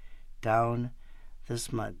 yards down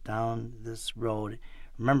this road.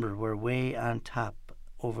 Remember, we're way on top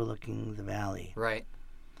overlooking the valley. Right.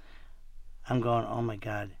 I'm going, oh my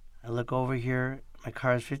God. I look over here, my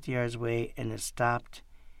car is 50 yards away, and it stopped,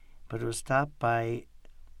 but it was stopped by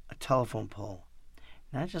a telephone pole.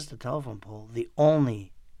 Not just a telephone pole, the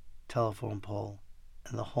only telephone pole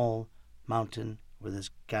in the whole mountain where this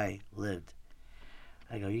guy lived.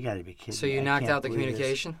 I go, you got to be kidding me. So you knocked out the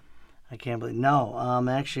communication? I can't believe. No,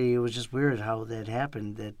 actually, it was just weird how that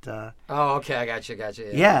happened. That. Oh, okay, I got you.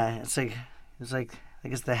 Yeah, it's like I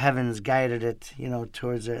guess the heavens guided it,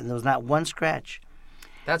 towards it, and there was not one scratch.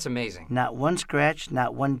 That's amazing. Not one scratch,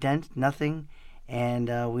 not one dent, nothing,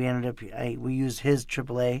 and we ended up. We used his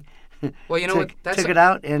AAA. Well, you know what? Took it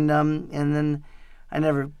out, and then I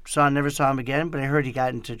never saw him again. But I heard he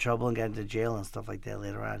got into trouble and got into jail and stuff like that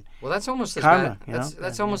later on. Well, that's almost as Karma, bad.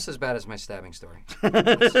 That's almost as bad as my stabbing story.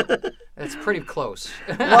 That's pretty close.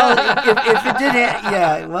 Well, if it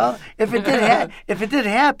did, if it did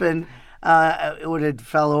happen, it would have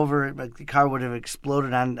fell over. But the car would have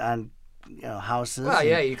exploded on houses. Well,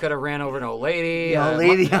 yeah, you could have ran over an old lady. All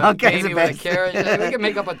kinds of bad carriage. We could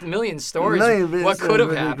make up a million stories. What could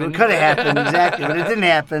have happened? What could have happened, exactly. But it didn't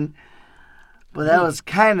happen. But that was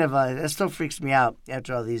kind of that still freaks me out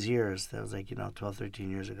after all these years. That was like, 12, 13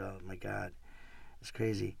 years ago. Oh, my God. It's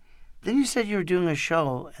crazy. Then you said you were doing a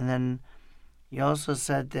show, and then you also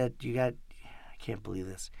said that you got, I can't believe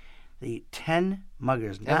this, the 10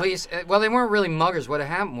 muggers. At least, well, they weren't really muggers. What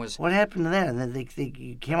happened was... What happened to that? And then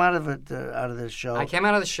you came out of the show. I came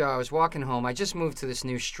out of the show. I was walking home. I just moved to this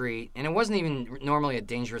new street, and it wasn't even normally a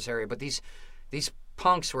dangerous area, but these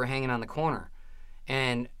punks were hanging on the corner.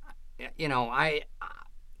 And, I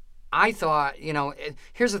thought,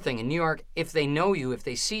 here's the thing. In New York, if they know you, if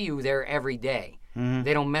they see you there every day, mm-hmm.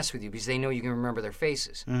 they don't mess with you because they know you can remember their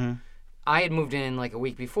faces. Mm-hmm. I had moved in like a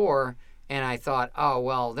week before, and I thought, oh,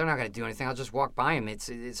 well, they're not going to do anything. I'll just walk by them. It's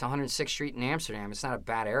 106th Street in Amsterdam. It's not a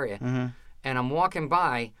bad area. Mm-hmm. And I'm walking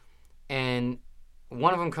by, and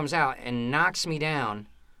one of them comes out and knocks me down,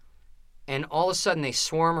 and all of a sudden they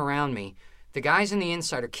swarm around me. The guys on the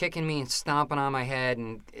inside are kicking me and stomping on my head,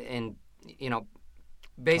 and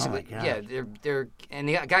basically, they're and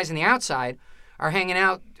the guys on the outside are hanging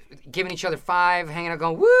out, giving each other five, hanging out,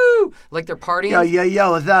 going woo, like they're partying.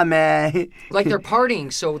 Yo, what's up, man? Like they're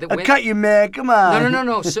partying, so that I cut you, man. Come on.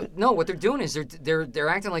 No. So no, what they're doing is they're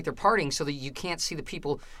acting like they're partying, so that you can't see the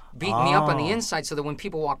people beating me up on the inside, so that when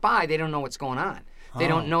people walk by, they don't know what's going on. They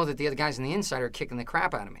don't know that the other guys on the inside are kicking the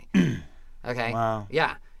crap out of me. Okay. Wow.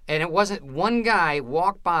 Yeah. And it wasn't one guy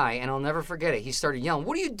walked by, and I'll never forget it. He started yelling,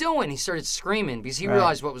 "What are you doing?" He started screaming because he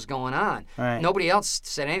realized what was going on. Right. Nobody else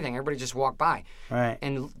said anything. Everybody just walked by. Right.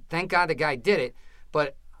 And thank God the guy did it.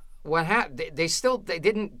 But what happened? They still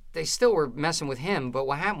were messing with him. But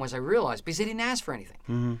what happened was I realized because they didn't ask for anything.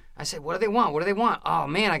 Mm-hmm. I said, "What do they want? What do they want?" Oh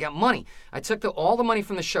man, I got money. I took all the money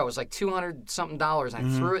from the show. It was like $200-something. And I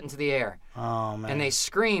threw it into the air. Oh man. And they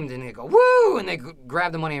screamed and they go woo, and they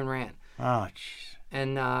grabbed the money and ran. Oh jeez.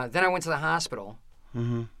 And then I went to the hospital,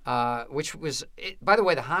 Mm-hmm. which was, by the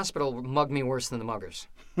way, the hospital mugged me worse than the muggers.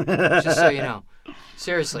 Just so you know.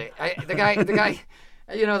 Seriously. The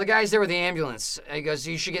guy's there with the ambulance. He goes,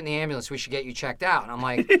 "You should get in the ambulance. We should get you checked out." And I'm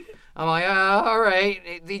like, all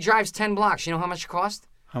right. He drives 10 blocks. You know how much it cost?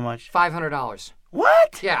 How much? $500.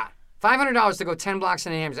 What? Yeah. $500 to go 10 blocks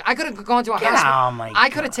in an ambulance. I could have gone to a Get hospital. out, my I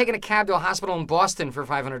could have taken a cab to a hospital in Boston for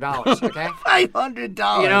 $500, okay? $500. You know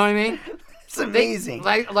what I mean? It's amazing.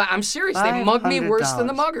 I'm serious. They mugged me worse than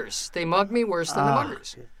the muggers. They mugged me worse than the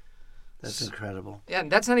muggers. That's incredible. Yeah,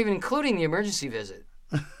 that's not even including the emergency visit.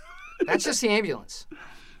 That's just the ambulance.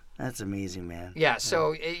 That's amazing, man. Yeah,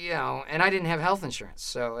 so, and I didn't have health insurance.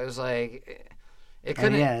 So it was like, it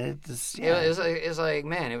couldn't. It was like,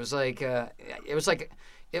 man, it was like a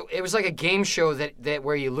game show that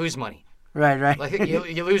where you lose money. Right. Like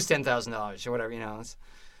you lose $10,000 or whatever,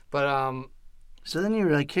 But, so then you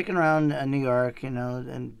were like kicking around New York, and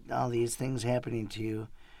all these things happening to you.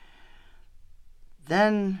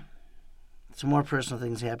 Then some more personal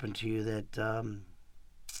things happened to you that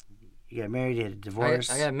you got married, you had a divorce.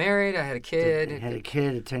 I got married, I had a kid. You had a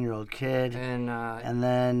kid, a 10-year-old kid. And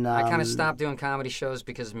then... I kind of stopped doing comedy shows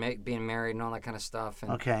because being married and all that kind of stuff.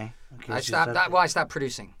 And okay. I stopped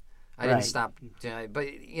producing. I didn't stop. But,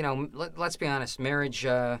 let's be honest, marriage...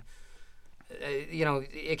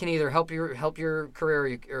 it can either help your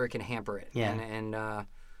career or it can hamper it. Yeah. And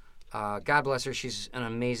God bless her. She's an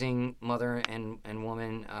amazing mother and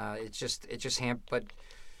woman. But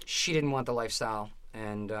she didn't want the lifestyle,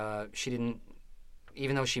 and she didn't.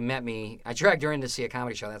 Even though she met me, I dragged her in to see a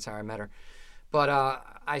comedy show. That's how I met her. But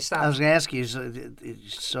I stopped. I was going to ask you.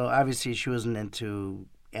 So obviously she wasn't into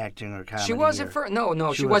acting or comedy. She wasn't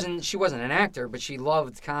no. She wasn't. She wasn't an actor, but she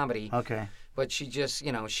loved comedy. Okay. But she just,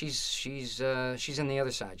 she's in the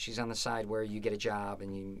other side. She's on the side where you get a job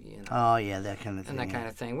and you know. Oh yeah, that kind of thing. And that kind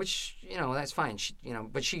of thing, which that's fine. She,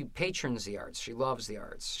 but she patrons the arts. She loves the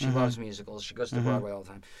arts. She loves musicals. She goes to Broadway all the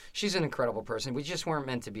time. She's an incredible person. We just weren't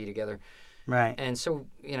meant to be together. Right. And so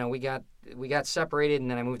we got separated,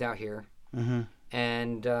 and then I moved out here. Mm-hmm.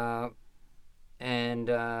 And how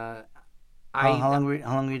long were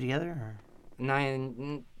you together? Or?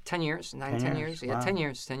 10 years. 10 years. Yeah, wow. 10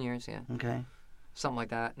 years, yeah. Okay. Something like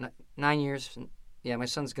that. 9 years. Yeah, my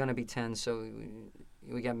son's going to be 10, so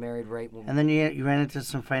we got married right when... And then you ran into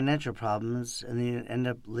some financial problems, and then you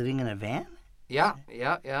ended up living in a van? Yeah.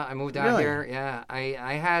 I moved out here. Yeah,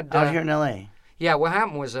 I had... Out here in L.A.? Yeah, what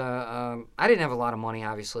happened was I didn't have a lot of money,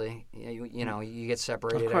 obviously. You get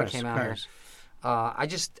separated. Of course, I came out here.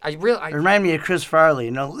 It reminded me of Chris Farley,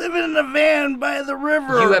 living in a van by the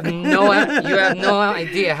river. You have no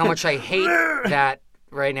idea how much I hate that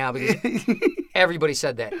right now, because everybody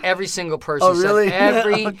said that. Every single person really? said,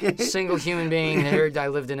 every Okay. single human being that heard I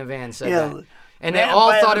lived in a van said that. And they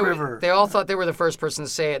all thought they were the first person to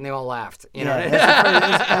say it, and they all laughed. I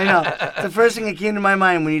know. It's the first thing that came to my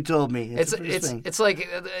mind when you told me. It's like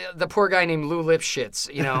the poor guy named Lou Lipschitz.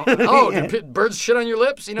 Did birds shit on your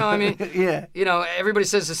lips? Yeah. Everybody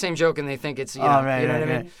says the same joke, and they think it's right, you know what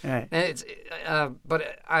I mean. Right. And it's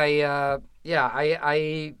but I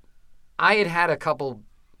had a couple.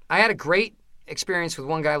 I had a great experience with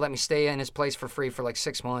one guy. Let me stay in his place for free for like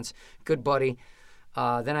 6 months. Good buddy.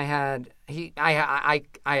 Then I had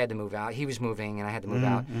to move out. He was moving, and I had to move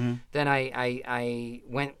out. Mm-hmm. Then I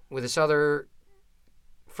went with this other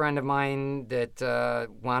friend of mine that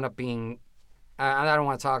wound up being. I don't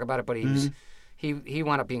want to talk about it, but he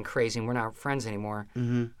wound up being crazy, and we're not friends anymore.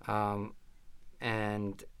 Mm-hmm.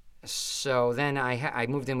 And so then I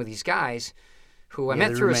moved in with these guys, who I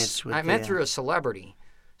met through a celebrity.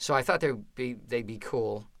 So I thought they'd be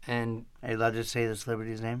cool. And are you allowed to say the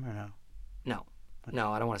celebrity's name or no? No.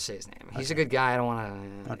 No, I don't want to say his name. He's a good guy. I don't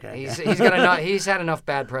want to. Okay. He's had enough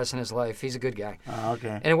bad press in his life. He's a good guy. Oh,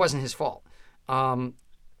 okay. And it wasn't his fault.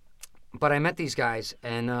 But I met these guys,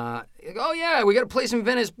 and oh yeah, we got a place in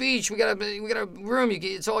Venice Beach. We got a room.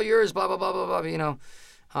 It's all yours. Blah blah blah blah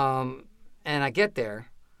blah. And I get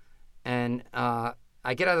there, and I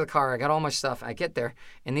get out of the car. I got all my stuff. I get there,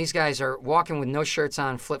 and these guys are walking with no shirts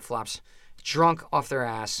on, flip flops, drunk off their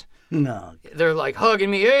ass. No. They're like hugging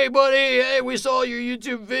me. Hey, buddy. Hey, we saw your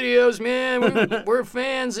YouTube videos, man. We're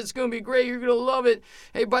fans. It's going to be great. You're going to love it.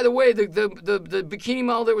 Hey, by the way, the bikini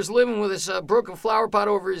model that was living with us broke a flower pot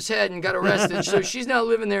over his head and got arrested. So she's not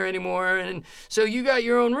living there anymore. And so you got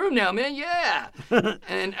your own room now, man. Yeah.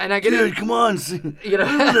 And I get Dude, come on. Look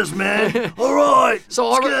at this, man. All right. So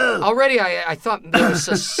already I thought there was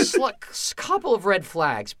a couple of red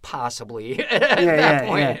flags, possibly, at that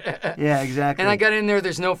point. Yeah, exactly. And I got in there.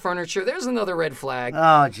 There's no furniture. There's another red flag.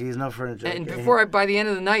 Oh, geez, no furniture. And by the end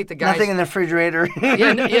of the night, the guys... Nothing in the refrigerator.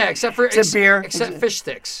 Except for... beer. Except fish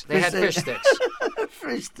sticks. They had fish sticks.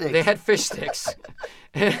 Fish sticks. They had fish sticks.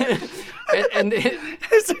 and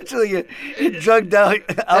essentially a drugged out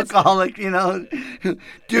alcoholic, Dude,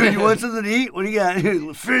 you want something to eat? What do you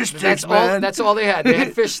got? Fish sticks, man. That's all they had. They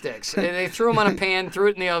had fish sticks. They threw them on a pan, threw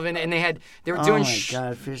it in the oven, and they were doing... Oh, my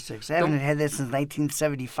God, fish sticks. I haven't had that since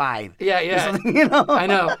 1975. Yeah. I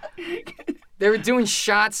know. They were doing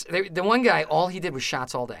shots. The one guy, all he did was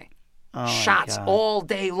shots all day. Oh, shots all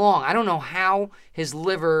day long. I don't know how his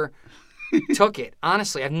liver took it.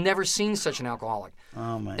 Honestly, I've never seen such an alcoholic.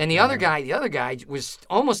 Oh my! And the other guy was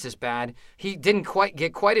almost as bad. He didn't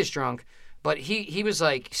get quite as drunk, but he was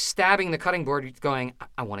like stabbing the cutting board, going,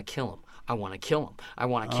 "I want to kill him. I want to kill him. I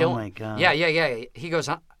want to kill him." Oh my God! Yeah. He goes,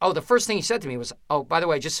 "Oh, the first thing he said to me was, oh, by the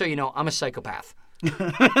way, just so you know, I'm a psychopath."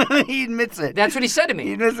 He admits it. That's what he said to me.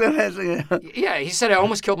 He admits it. Yeah, he said I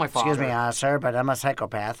almost killed my father. Excuse me, sir, but I'm a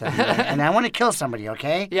psychopath, and I want to kill somebody.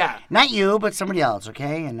 Okay? Yeah. Not you, but somebody else.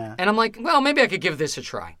 Okay? And I'm like, well, maybe I could give this a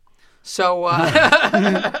try. So,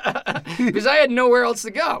 because I had nowhere else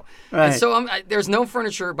to go. Right. And so there's no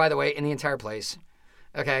furniture, by the way, in the entire place.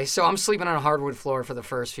 Okay, so I'm sleeping on a hardwood floor for the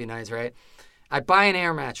first few nights, right? I buy an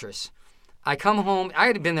air mattress. I come home. I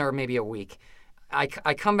had been there maybe a week. I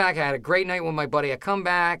come back. I had a great night with my buddy. I come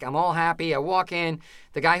back. I'm all happy. I walk in.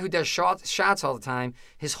 The guy who does shots all the time,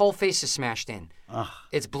 his whole face is smashed in. Ugh.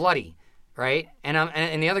 It's bloody, right?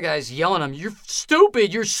 And the other guy's yelling at him, "You're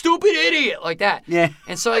stupid idiot," like that. Yeah.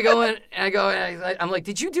 And so I go in and I'm like,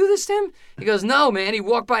 "Did you do this to him?" He goes, "No, man. He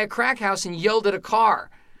walked by a crack house and yelled at a car,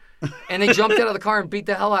 and they jumped out of the car and beat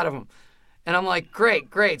the hell out of him." And I'm like,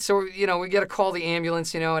 great. So, we got to call the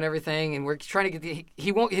ambulance, and everything. And we're trying to get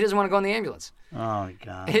he doesn't want to go in the ambulance. Oh, my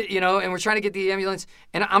God. And we're trying to get the ambulance.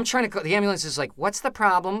 And I'm trying to call, the ambulance is like, what's the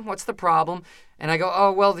problem? And I go,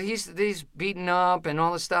 oh, well, he's beaten up and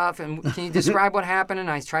all this stuff. And can you describe what happened? And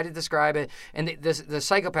I try to describe it. And the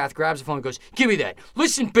psychopath grabs the phone and goes, "Give me that.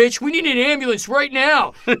 Listen, bitch, we need an ambulance right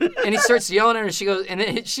now." And he starts yelling at her. And she goes, and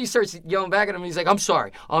then she starts yelling back at him. And he's like, I'm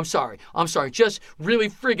sorry. Just really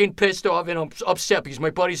friggin' pissed off and I'm upset because my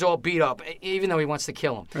buddy's all beat up, even though he wants to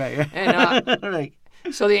kill him. Right. And Right.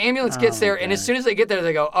 so the ambulance gets there, God. and as soon as they get there,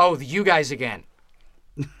 they go, "Oh, you guys again."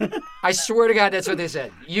 I swear to God, that's what they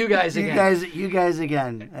said. You guys again. You guys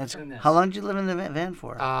again. How long did you live in the van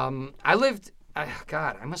for? I lived, I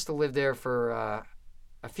must have lived there for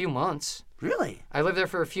a few months. Really? I lived there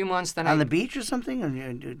for a few months. Then on the beach or something?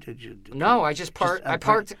 Or did you? No, I just parked. I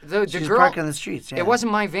parked the girl. Park on the streets. Yeah. It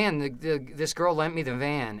wasn't my van. This girl lent me the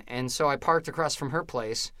van, and so I parked across from her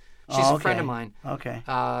place. She's a friend of mine. Okay.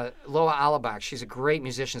 Loa Alabak. She's a great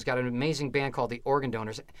musician. She's got an amazing band called the Organ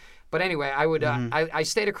Donors. But anyway, I would I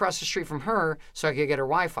stayed across the street from her so I could get her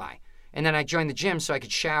Wi-Fi, and then I joined the gym so I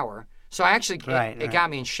could shower. So I actually it got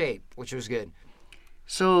me in shape, which was good.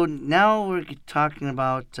 So now we're talking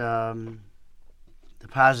about the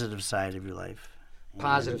positive side of your life.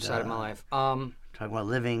 Positive side of my life. Talking about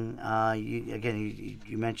living.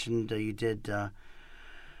 You mentioned you did.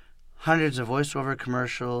 Hundreds of voiceover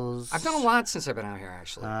commercials. I've done a lot since I've been out here,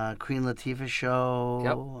 actually. Queen Latifah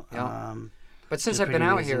show. Yep. But since I've been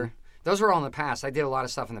out here, those were all in the past. I did a lot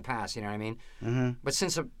of stuff in the past, you know what I mean? Mm-hmm. But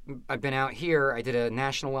since I've been out here, I did a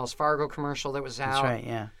National Wells Fargo commercial that was out. That's right,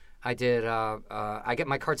 yeah. I did, I get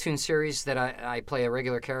my cartoon series that I play a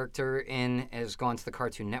regular character in has gone to the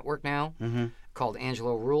Cartoon Network now, called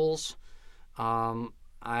Angelo Rules. I've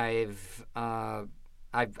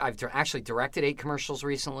actually directed 8 commercials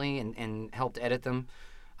recently and helped edit them.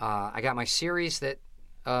 I got my series that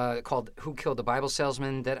called Who Killed the Bible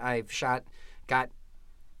Salesman that I've got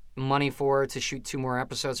money for to shoot 2 more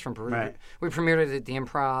episodes from Peru. Right. We premiered it at the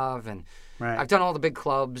Improv, and right. I've done all the big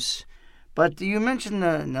clubs. But you mentioned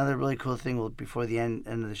another really cool thing before the end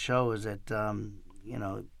of the show is that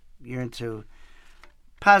you're into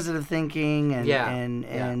positive thinking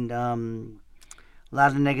and a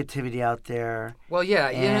lot of negativity out there. Well, yeah.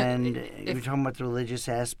 And you're talking about the religious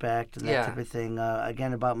aspect and that type of thing.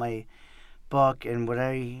 Again, about my book and what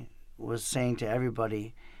I was saying to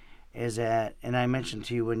everybody is that, and I mentioned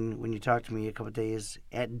to you when you talked to me a couple of days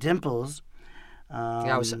at Dimples.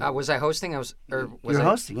 Was I hosting?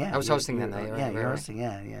 Hosting, yeah. I was hosting that night. Yeah, you're hosting,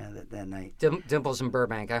 that night. Dimples in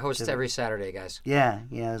Burbank. I host every Saturday, guys. Yeah,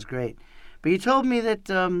 it was great. But you told me that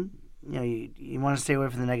you want to stay away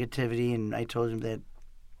from the negativity, and I told him that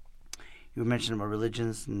you were mentioning about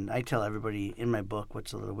religions, and I tell everybody in my book,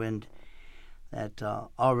 What's a Little Wind, that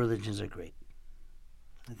all religions are great.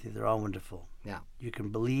 I think they're all wonderful. Yeah. You can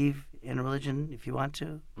believe in a religion if you want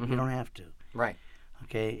to. You don't have to. Right.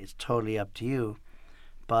 Okay? It's totally up to you.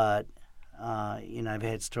 But, I've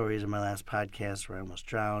had stories in my last podcast where I almost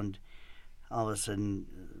drowned. All of a sudden...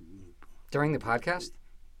 During the podcast?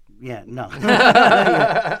 Yeah, no.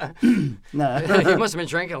 No. You must have been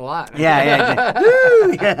drinking a lot. Yeah.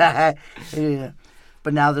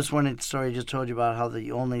 But now this one story I just told you about how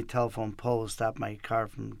the only telephone pole stopped my car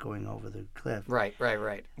from going over the cliff. Right.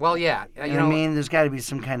 Well, yeah. You know what I mean? There's got to be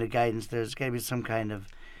some kind of guidance. There's got to be some kind of...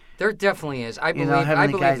 There definitely is. I believe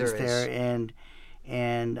guidance there is.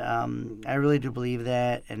 And I really do believe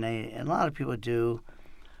that, and a lot of people do.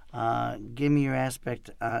 Give me your aspect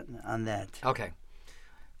on that. Okay.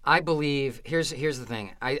 I believe here's the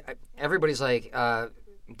thing. Everybody's like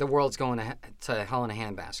the world's going to hell in a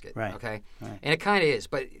handbasket. Right. Okay. Right. And it kind of is,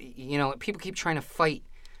 but people keep trying to fight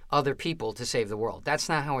other people to save the world. That's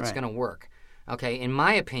not how it's going to work. Okay. In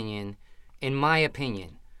my opinion, the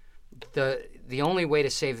only way to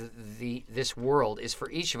save this world is for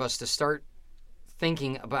each of us to start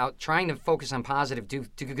thinking about trying to focus on positive, do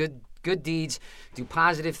good deeds, do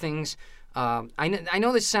positive things. I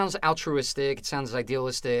know this sounds altruistic, it sounds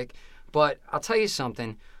idealistic, but I'll tell you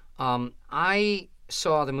something. I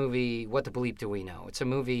saw the movie What the Bleep Do We Know? It's a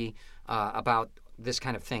movie about this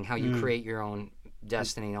kind of thing, how you create your own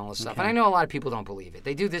destiny and all this stuff. And I know a lot of people don't believe it.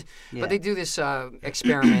 They do this, but they do this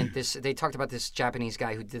experiment. They talked about this Japanese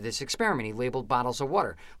guy who did this experiment. He labeled bottles of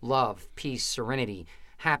water: love, peace, serenity,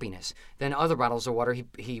 happiness. Then other bottles of water,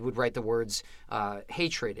 he would write the words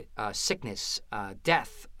hatred, sickness,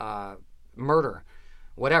 death, murder,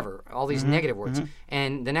 whatever, all these negative words.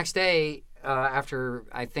 And the next day, after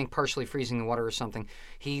I think partially freezing the water or something,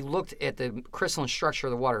 he looked at the crystalline structure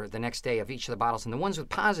of the water the next day of each of the bottles, and the ones with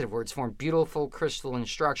positive words formed beautiful crystalline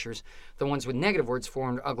structures. The ones with negative words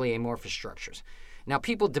formed ugly amorphous structures. Now,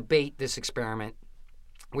 people debate this experiment,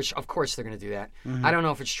 which of course they're going to do that. I don't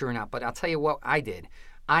know if it's true or not, but I'll tell you what I did.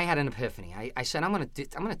 I had an epiphany. I said, I'm going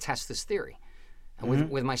to test this theory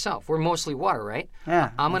with myself. We're mostly water, right?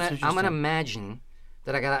 Yeah. I'm gonna imagine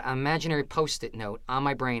that I got an imaginary Post-it note on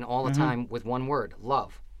my brain all the time with one word: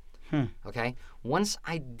 love. Okay. Once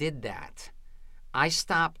I did that, I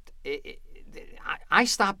stopped. I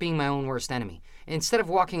stopped being my own worst enemy. Instead of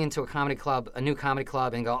walking into a new comedy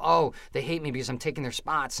club, and go, oh, they hate me because I'm taking their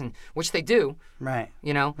spots, and which they do. Right.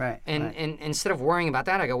 You know. Right. And instead of worrying about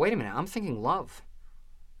that, I go, wait a minute, I'm thinking love.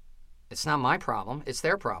 It's not my problem. It's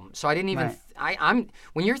their problem. So I didn't even. Right.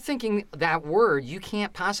 When you're thinking that word, you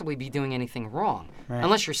can't possibly be doing anything wrong,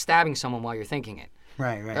 unless you're stabbing someone while you're thinking it.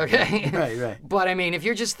 Right. Right. Okay. Right. But I mean, if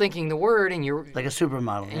you're just thinking the word and you're like a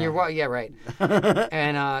supermodel. and you're yeah, right.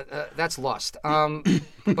 And that's lust.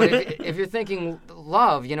 But if you're thinking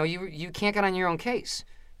love, you know, you can't get on your own case.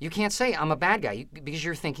 You can't say I'm a bad guy because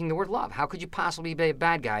you're thinking the word love. How could you possibly be a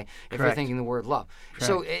bad guy if you're thinking the word love? Correct.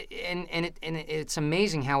 So it's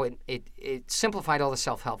amazing how it simplified all the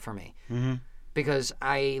self-help for me, because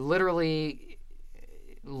I literally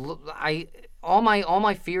all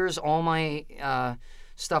my fears, all my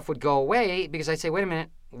stuff would go away because I'd say, wait a minute,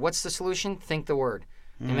 what's the solution? Think the word.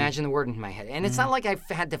 Imagine the word in my head. And it's not like I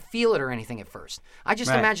had to feel it or anything at first. I just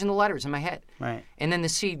imagined the letters in my head. Right. And then the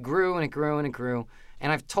seed grew and it grew and it grew.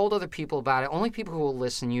 And I've told other people about it. Only people who will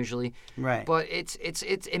listen usually. Right. But it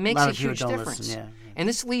makes a huge difference. Listen, yeah. And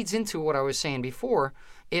this leads into what I was saying before.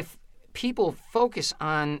 If people focus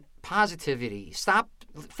on positivity,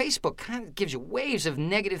 Facebook kind of gives you waves of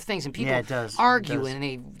negative things, and people argue and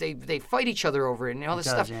they fight each other over it and all this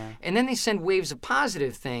stuff. Yeah. And then they send waves of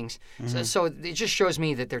positive things. So it just shows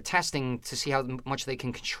me that they're testing to see how much they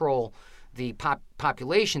can control the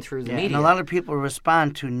population through the media. And a lot of people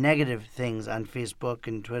respond to negative things on Facebook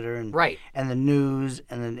and Twitter and and the news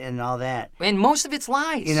and all that. And most of it's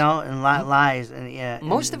lies. You know, and lies and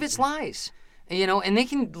most of it's lies. You know, and they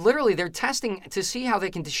can literally, they're testing to see how they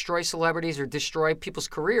can destroy celebrities or destroy people's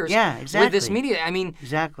careers with this media. I mean,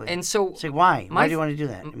 and so it's like, why? Why do you want to do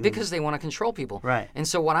that? I mean, because they want to control people. Right. And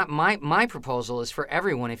so my proposal is for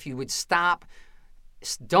everyone, if you would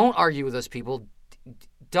don't argue with those people.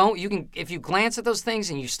 If you glance at those things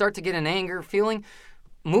and you start to get an anger feeling,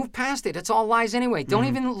 move past it. It's all lies anyway. Don't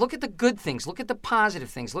even look at the good things. Look at the positive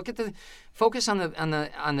things. Focus on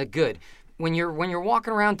the good. When you're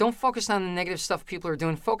walking around, don't focus on the negative stuff people are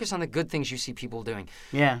doing. Focus on the good things you see people doing.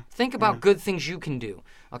 Yeah. Think about good things you can do.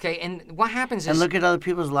 Okay. And what happens is, and look at other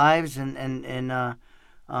people's lives and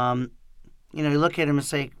you look at them and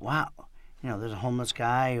say, wow, there's a homeless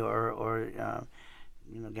guy or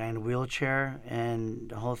guy in a wheelchair, and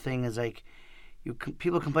the whole thing is like,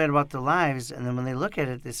 people complain about their lives, and then when they look at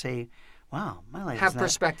it, they say, wow, my life have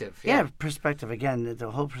perspective. Yeah, perspective. Again,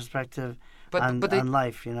 the whole perspective on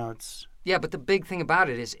life, it's... Yeah, but the big thing about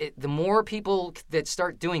it is the more people that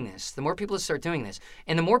start doing this, and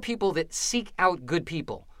the more people that seek out good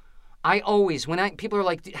people. People are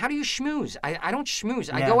like, how do you schmooze? I don't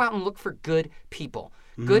schmooze. I go out and look for good people.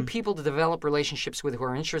 Good people to develop relationships with who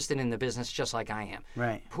are interested in the business just like I am.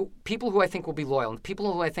 Right. People who I think will be loyal, and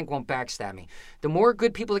people who I think won't backstab me. The more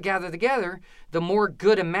good people that gather together, the more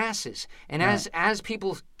good amasses. And as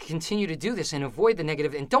people continue to do this and avoid the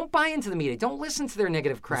negative, and don't buy into the media, don't listen to their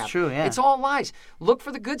negative crap. It's true, yeah. It's all lies. Look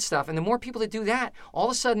for the good stuff, and the more people that do that, all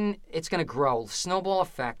of a sudden it's going to grow, snowball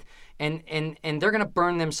effect. And they're going to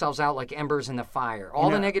burn themselves out like embers in the fire. All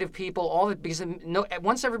the negative people, because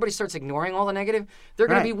once everybody starts ignoring all the negative, they're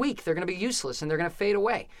going to be weak. They're going to be useless, and they're going to fade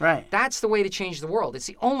away. Right. That's the way to change the world. It's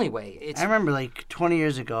the only way. I remember like 20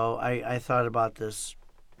 years ago, I thought about this.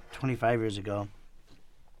 25 years ago,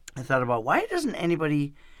 I thought about, why doesn't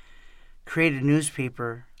anybody create a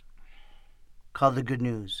newspaper called The Good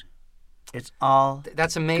News? It's all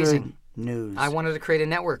that's amazing. Good news. I wanted to create a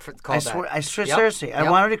network called that. Seriously, I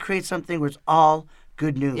wanted to create something where it's all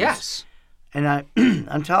good news. Yes. And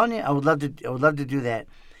I'm telling you, I would love to do that.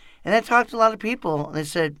 And I talked to a lot of people, and they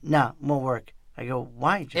said, "No, it won't work." I go,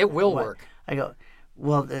 "Why? It will work." I go,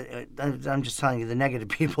 "Well, I'm just telling you, the negative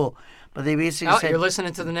people." But they basically said, "You're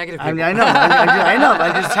listening to the negative people." I know. I know.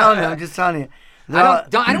 I'm just telling you.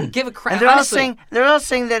 I don't give a crap. And they're all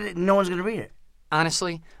saying that no one's going to read it.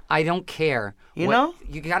 Honestly, I don't care. You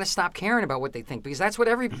got to stop caring about what they think, because that's what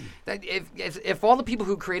if all the people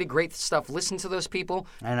who created great stuff listened to those people,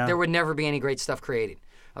 there would never be any great stuff created.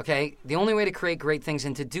 Okay? The only way to create great things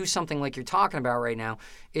and to do something like you're talking about right now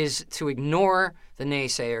is to ignore the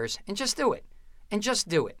naysayers and just do it. And just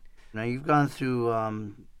do it. Now, you've gone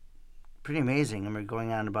through pretty amazing. I mean,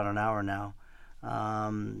 going on about an hour now.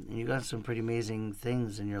 And you've got some pretty amazing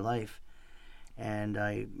things in your life. And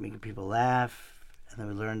making people laugh. And then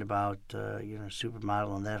we learned about,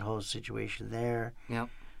 supermodel and that whole situation there. Yep.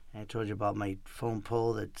 And I told you about my phone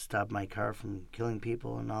pole that stopped my car from killing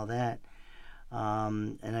people and all that.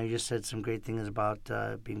 And I just said some great things about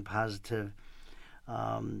being positive.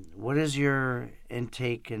 What is your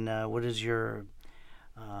intake and what is your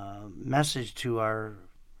message to our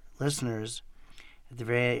listeners at the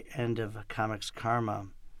very end of Comics Karma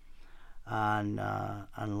on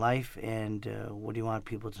life, and what do you want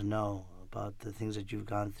people to know about the things that you've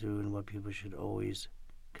gone through and what people should always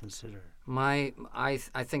consider? I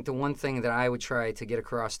think the one thing that I would try to get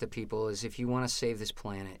across to people is, if you want to save this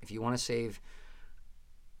planet, if you want to save,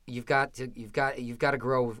 you've got to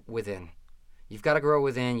grow within. You've got to grow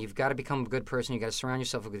within. You've got to become a good person. You've got to surround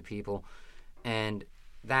yourself with good people, and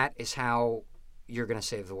that is how you're going to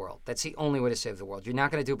save the world. That's the only way to save the world. You're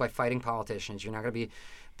not going to do it by fighting politicians. You're not going to be.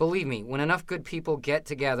 Believe me, when enough good people get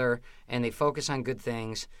together and they focus on good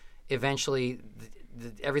things, eventually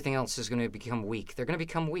everything else is going to become weak. They're going to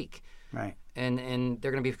become weak. Right. And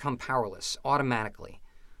they're going to become powerless automatically.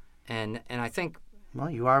 And I think. Well,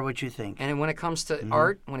 you are what you think. And when it comes to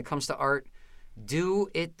art, do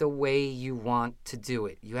it the way you want to do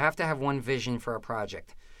it. You have to have one vision for a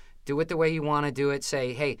project. Do it the way you want to do it.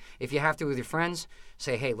 Say, hey, if you have to with your friends,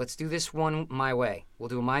 say, hey, let's do this one my way. We'll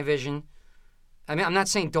do my vision. I mean, I'm not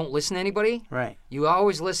saying don't listen to anybody. Right. You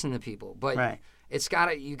always listen to people, but right.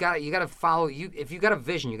 You gotta follow. If you got a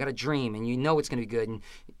vision, you got a dream, and you know it's going to be good, and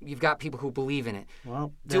you've got people who believe in it.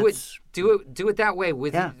 Well, do it that way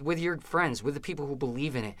with your friends, with the people who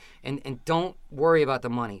believe in it, and don't worry about the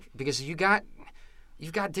money, because you've got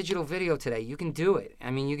digital video today. You can do it.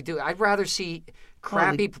 I mean, you can do it. I'd rather see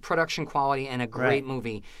crappy production quality and a great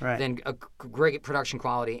movie than a great production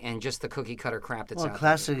quality and just the cookie cutter crap that's out there.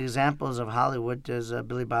 Classic examples of Hollywood is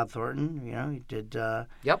Billy Bob Thornton. You know, he did.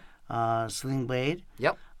 Sling Blade.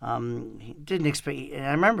 Yep. He didn't expect. And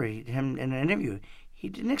I remember him in an interview. He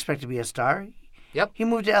didn't expect to be a star. Yep. He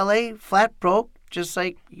moved to L.A. flat broke, just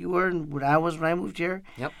like you were when I moved here.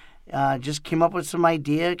 Yep. Just came up with some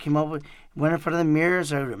idea. Went in front of the mirror,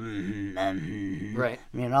 right.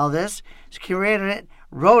 I mean, all this. Just created it,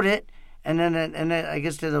 wrote it, and then I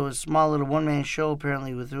guess did a small little one-man show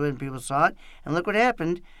apparently with it, and people saw it. And look what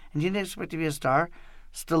happened. And he didn't expect to be a star.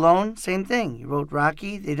 Stallone, same thing. He wrote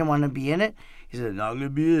Rocky. They didn't want to be in it. He said, "Not gonna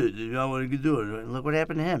be it. I don't want to do it." And look what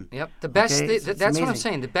happened to him. Yep. The best. Okay? That's amazing. What I'm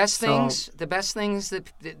saying. The best things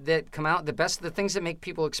that come out. The things that make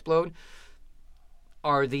people explode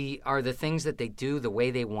are the things that they do the way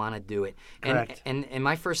they want to do it. Correct. And in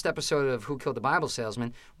my first episode of Who Killed the Bible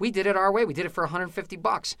Salesman, we did it our way. We did it for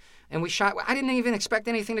 $150, and we shot. I didn't even expect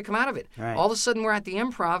anything to come out of it. Right. All of a sudden, we're at the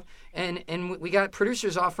Improv, and we got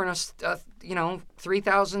producers offering us,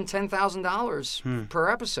 $3,000, $10,000 per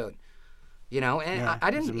episode. You know, and I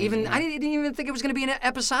didn't even think it was going to be an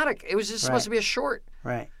episodic. It was just supposed to be a short.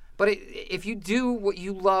 Right. But if you do what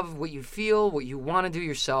you love, what you feel, what you want to do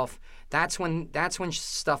yourself, that's when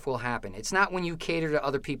stuff will happen. It's not when you cater to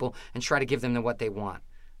other people and try to give them what they want.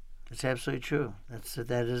 That's absolutely true.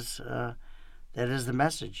 That is the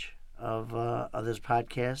message of this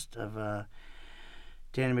podcast of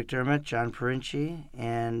Danny McDermott, John Perinci,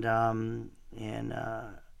 and I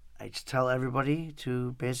just tell everybody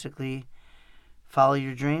to basically follow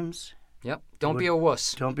your dreams. Yep. Don't be a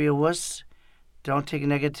wuss. Don't be a wuss. Don't take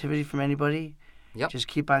negativity from anybody. Yep. Just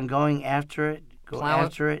keep on going after it.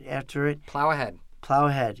 After it. Plow ahead. Plow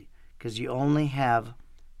ahead. Because you only have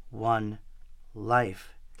one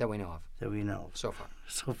life. That we know of. So far.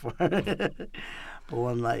 But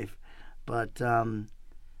one life. But that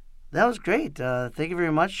was great. Thank you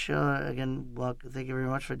very much. Again, thank you very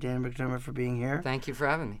much for Dan McDermott for being here. Thank you for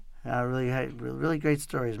having me. Really great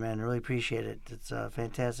stories, man. I really appreciate it. It's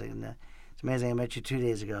fantastic. And, it's amazing I met you 2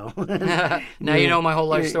 days ago. Now you know my whole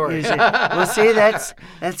life story. Well, see, that's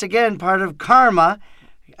again part of karma.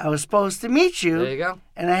 I was supposed to meet you. There you go.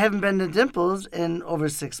 And I haven't been to Dimples in over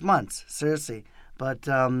 6 months. Seriously. But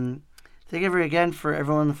thank you again for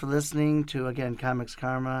everyone for listening to, again, Comics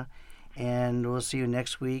Karma. And we'll see you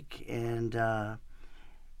next week. And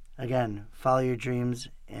again, follow your dreams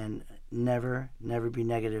and never be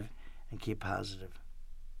negative and keep positive.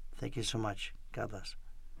 Thank you so much. God bless.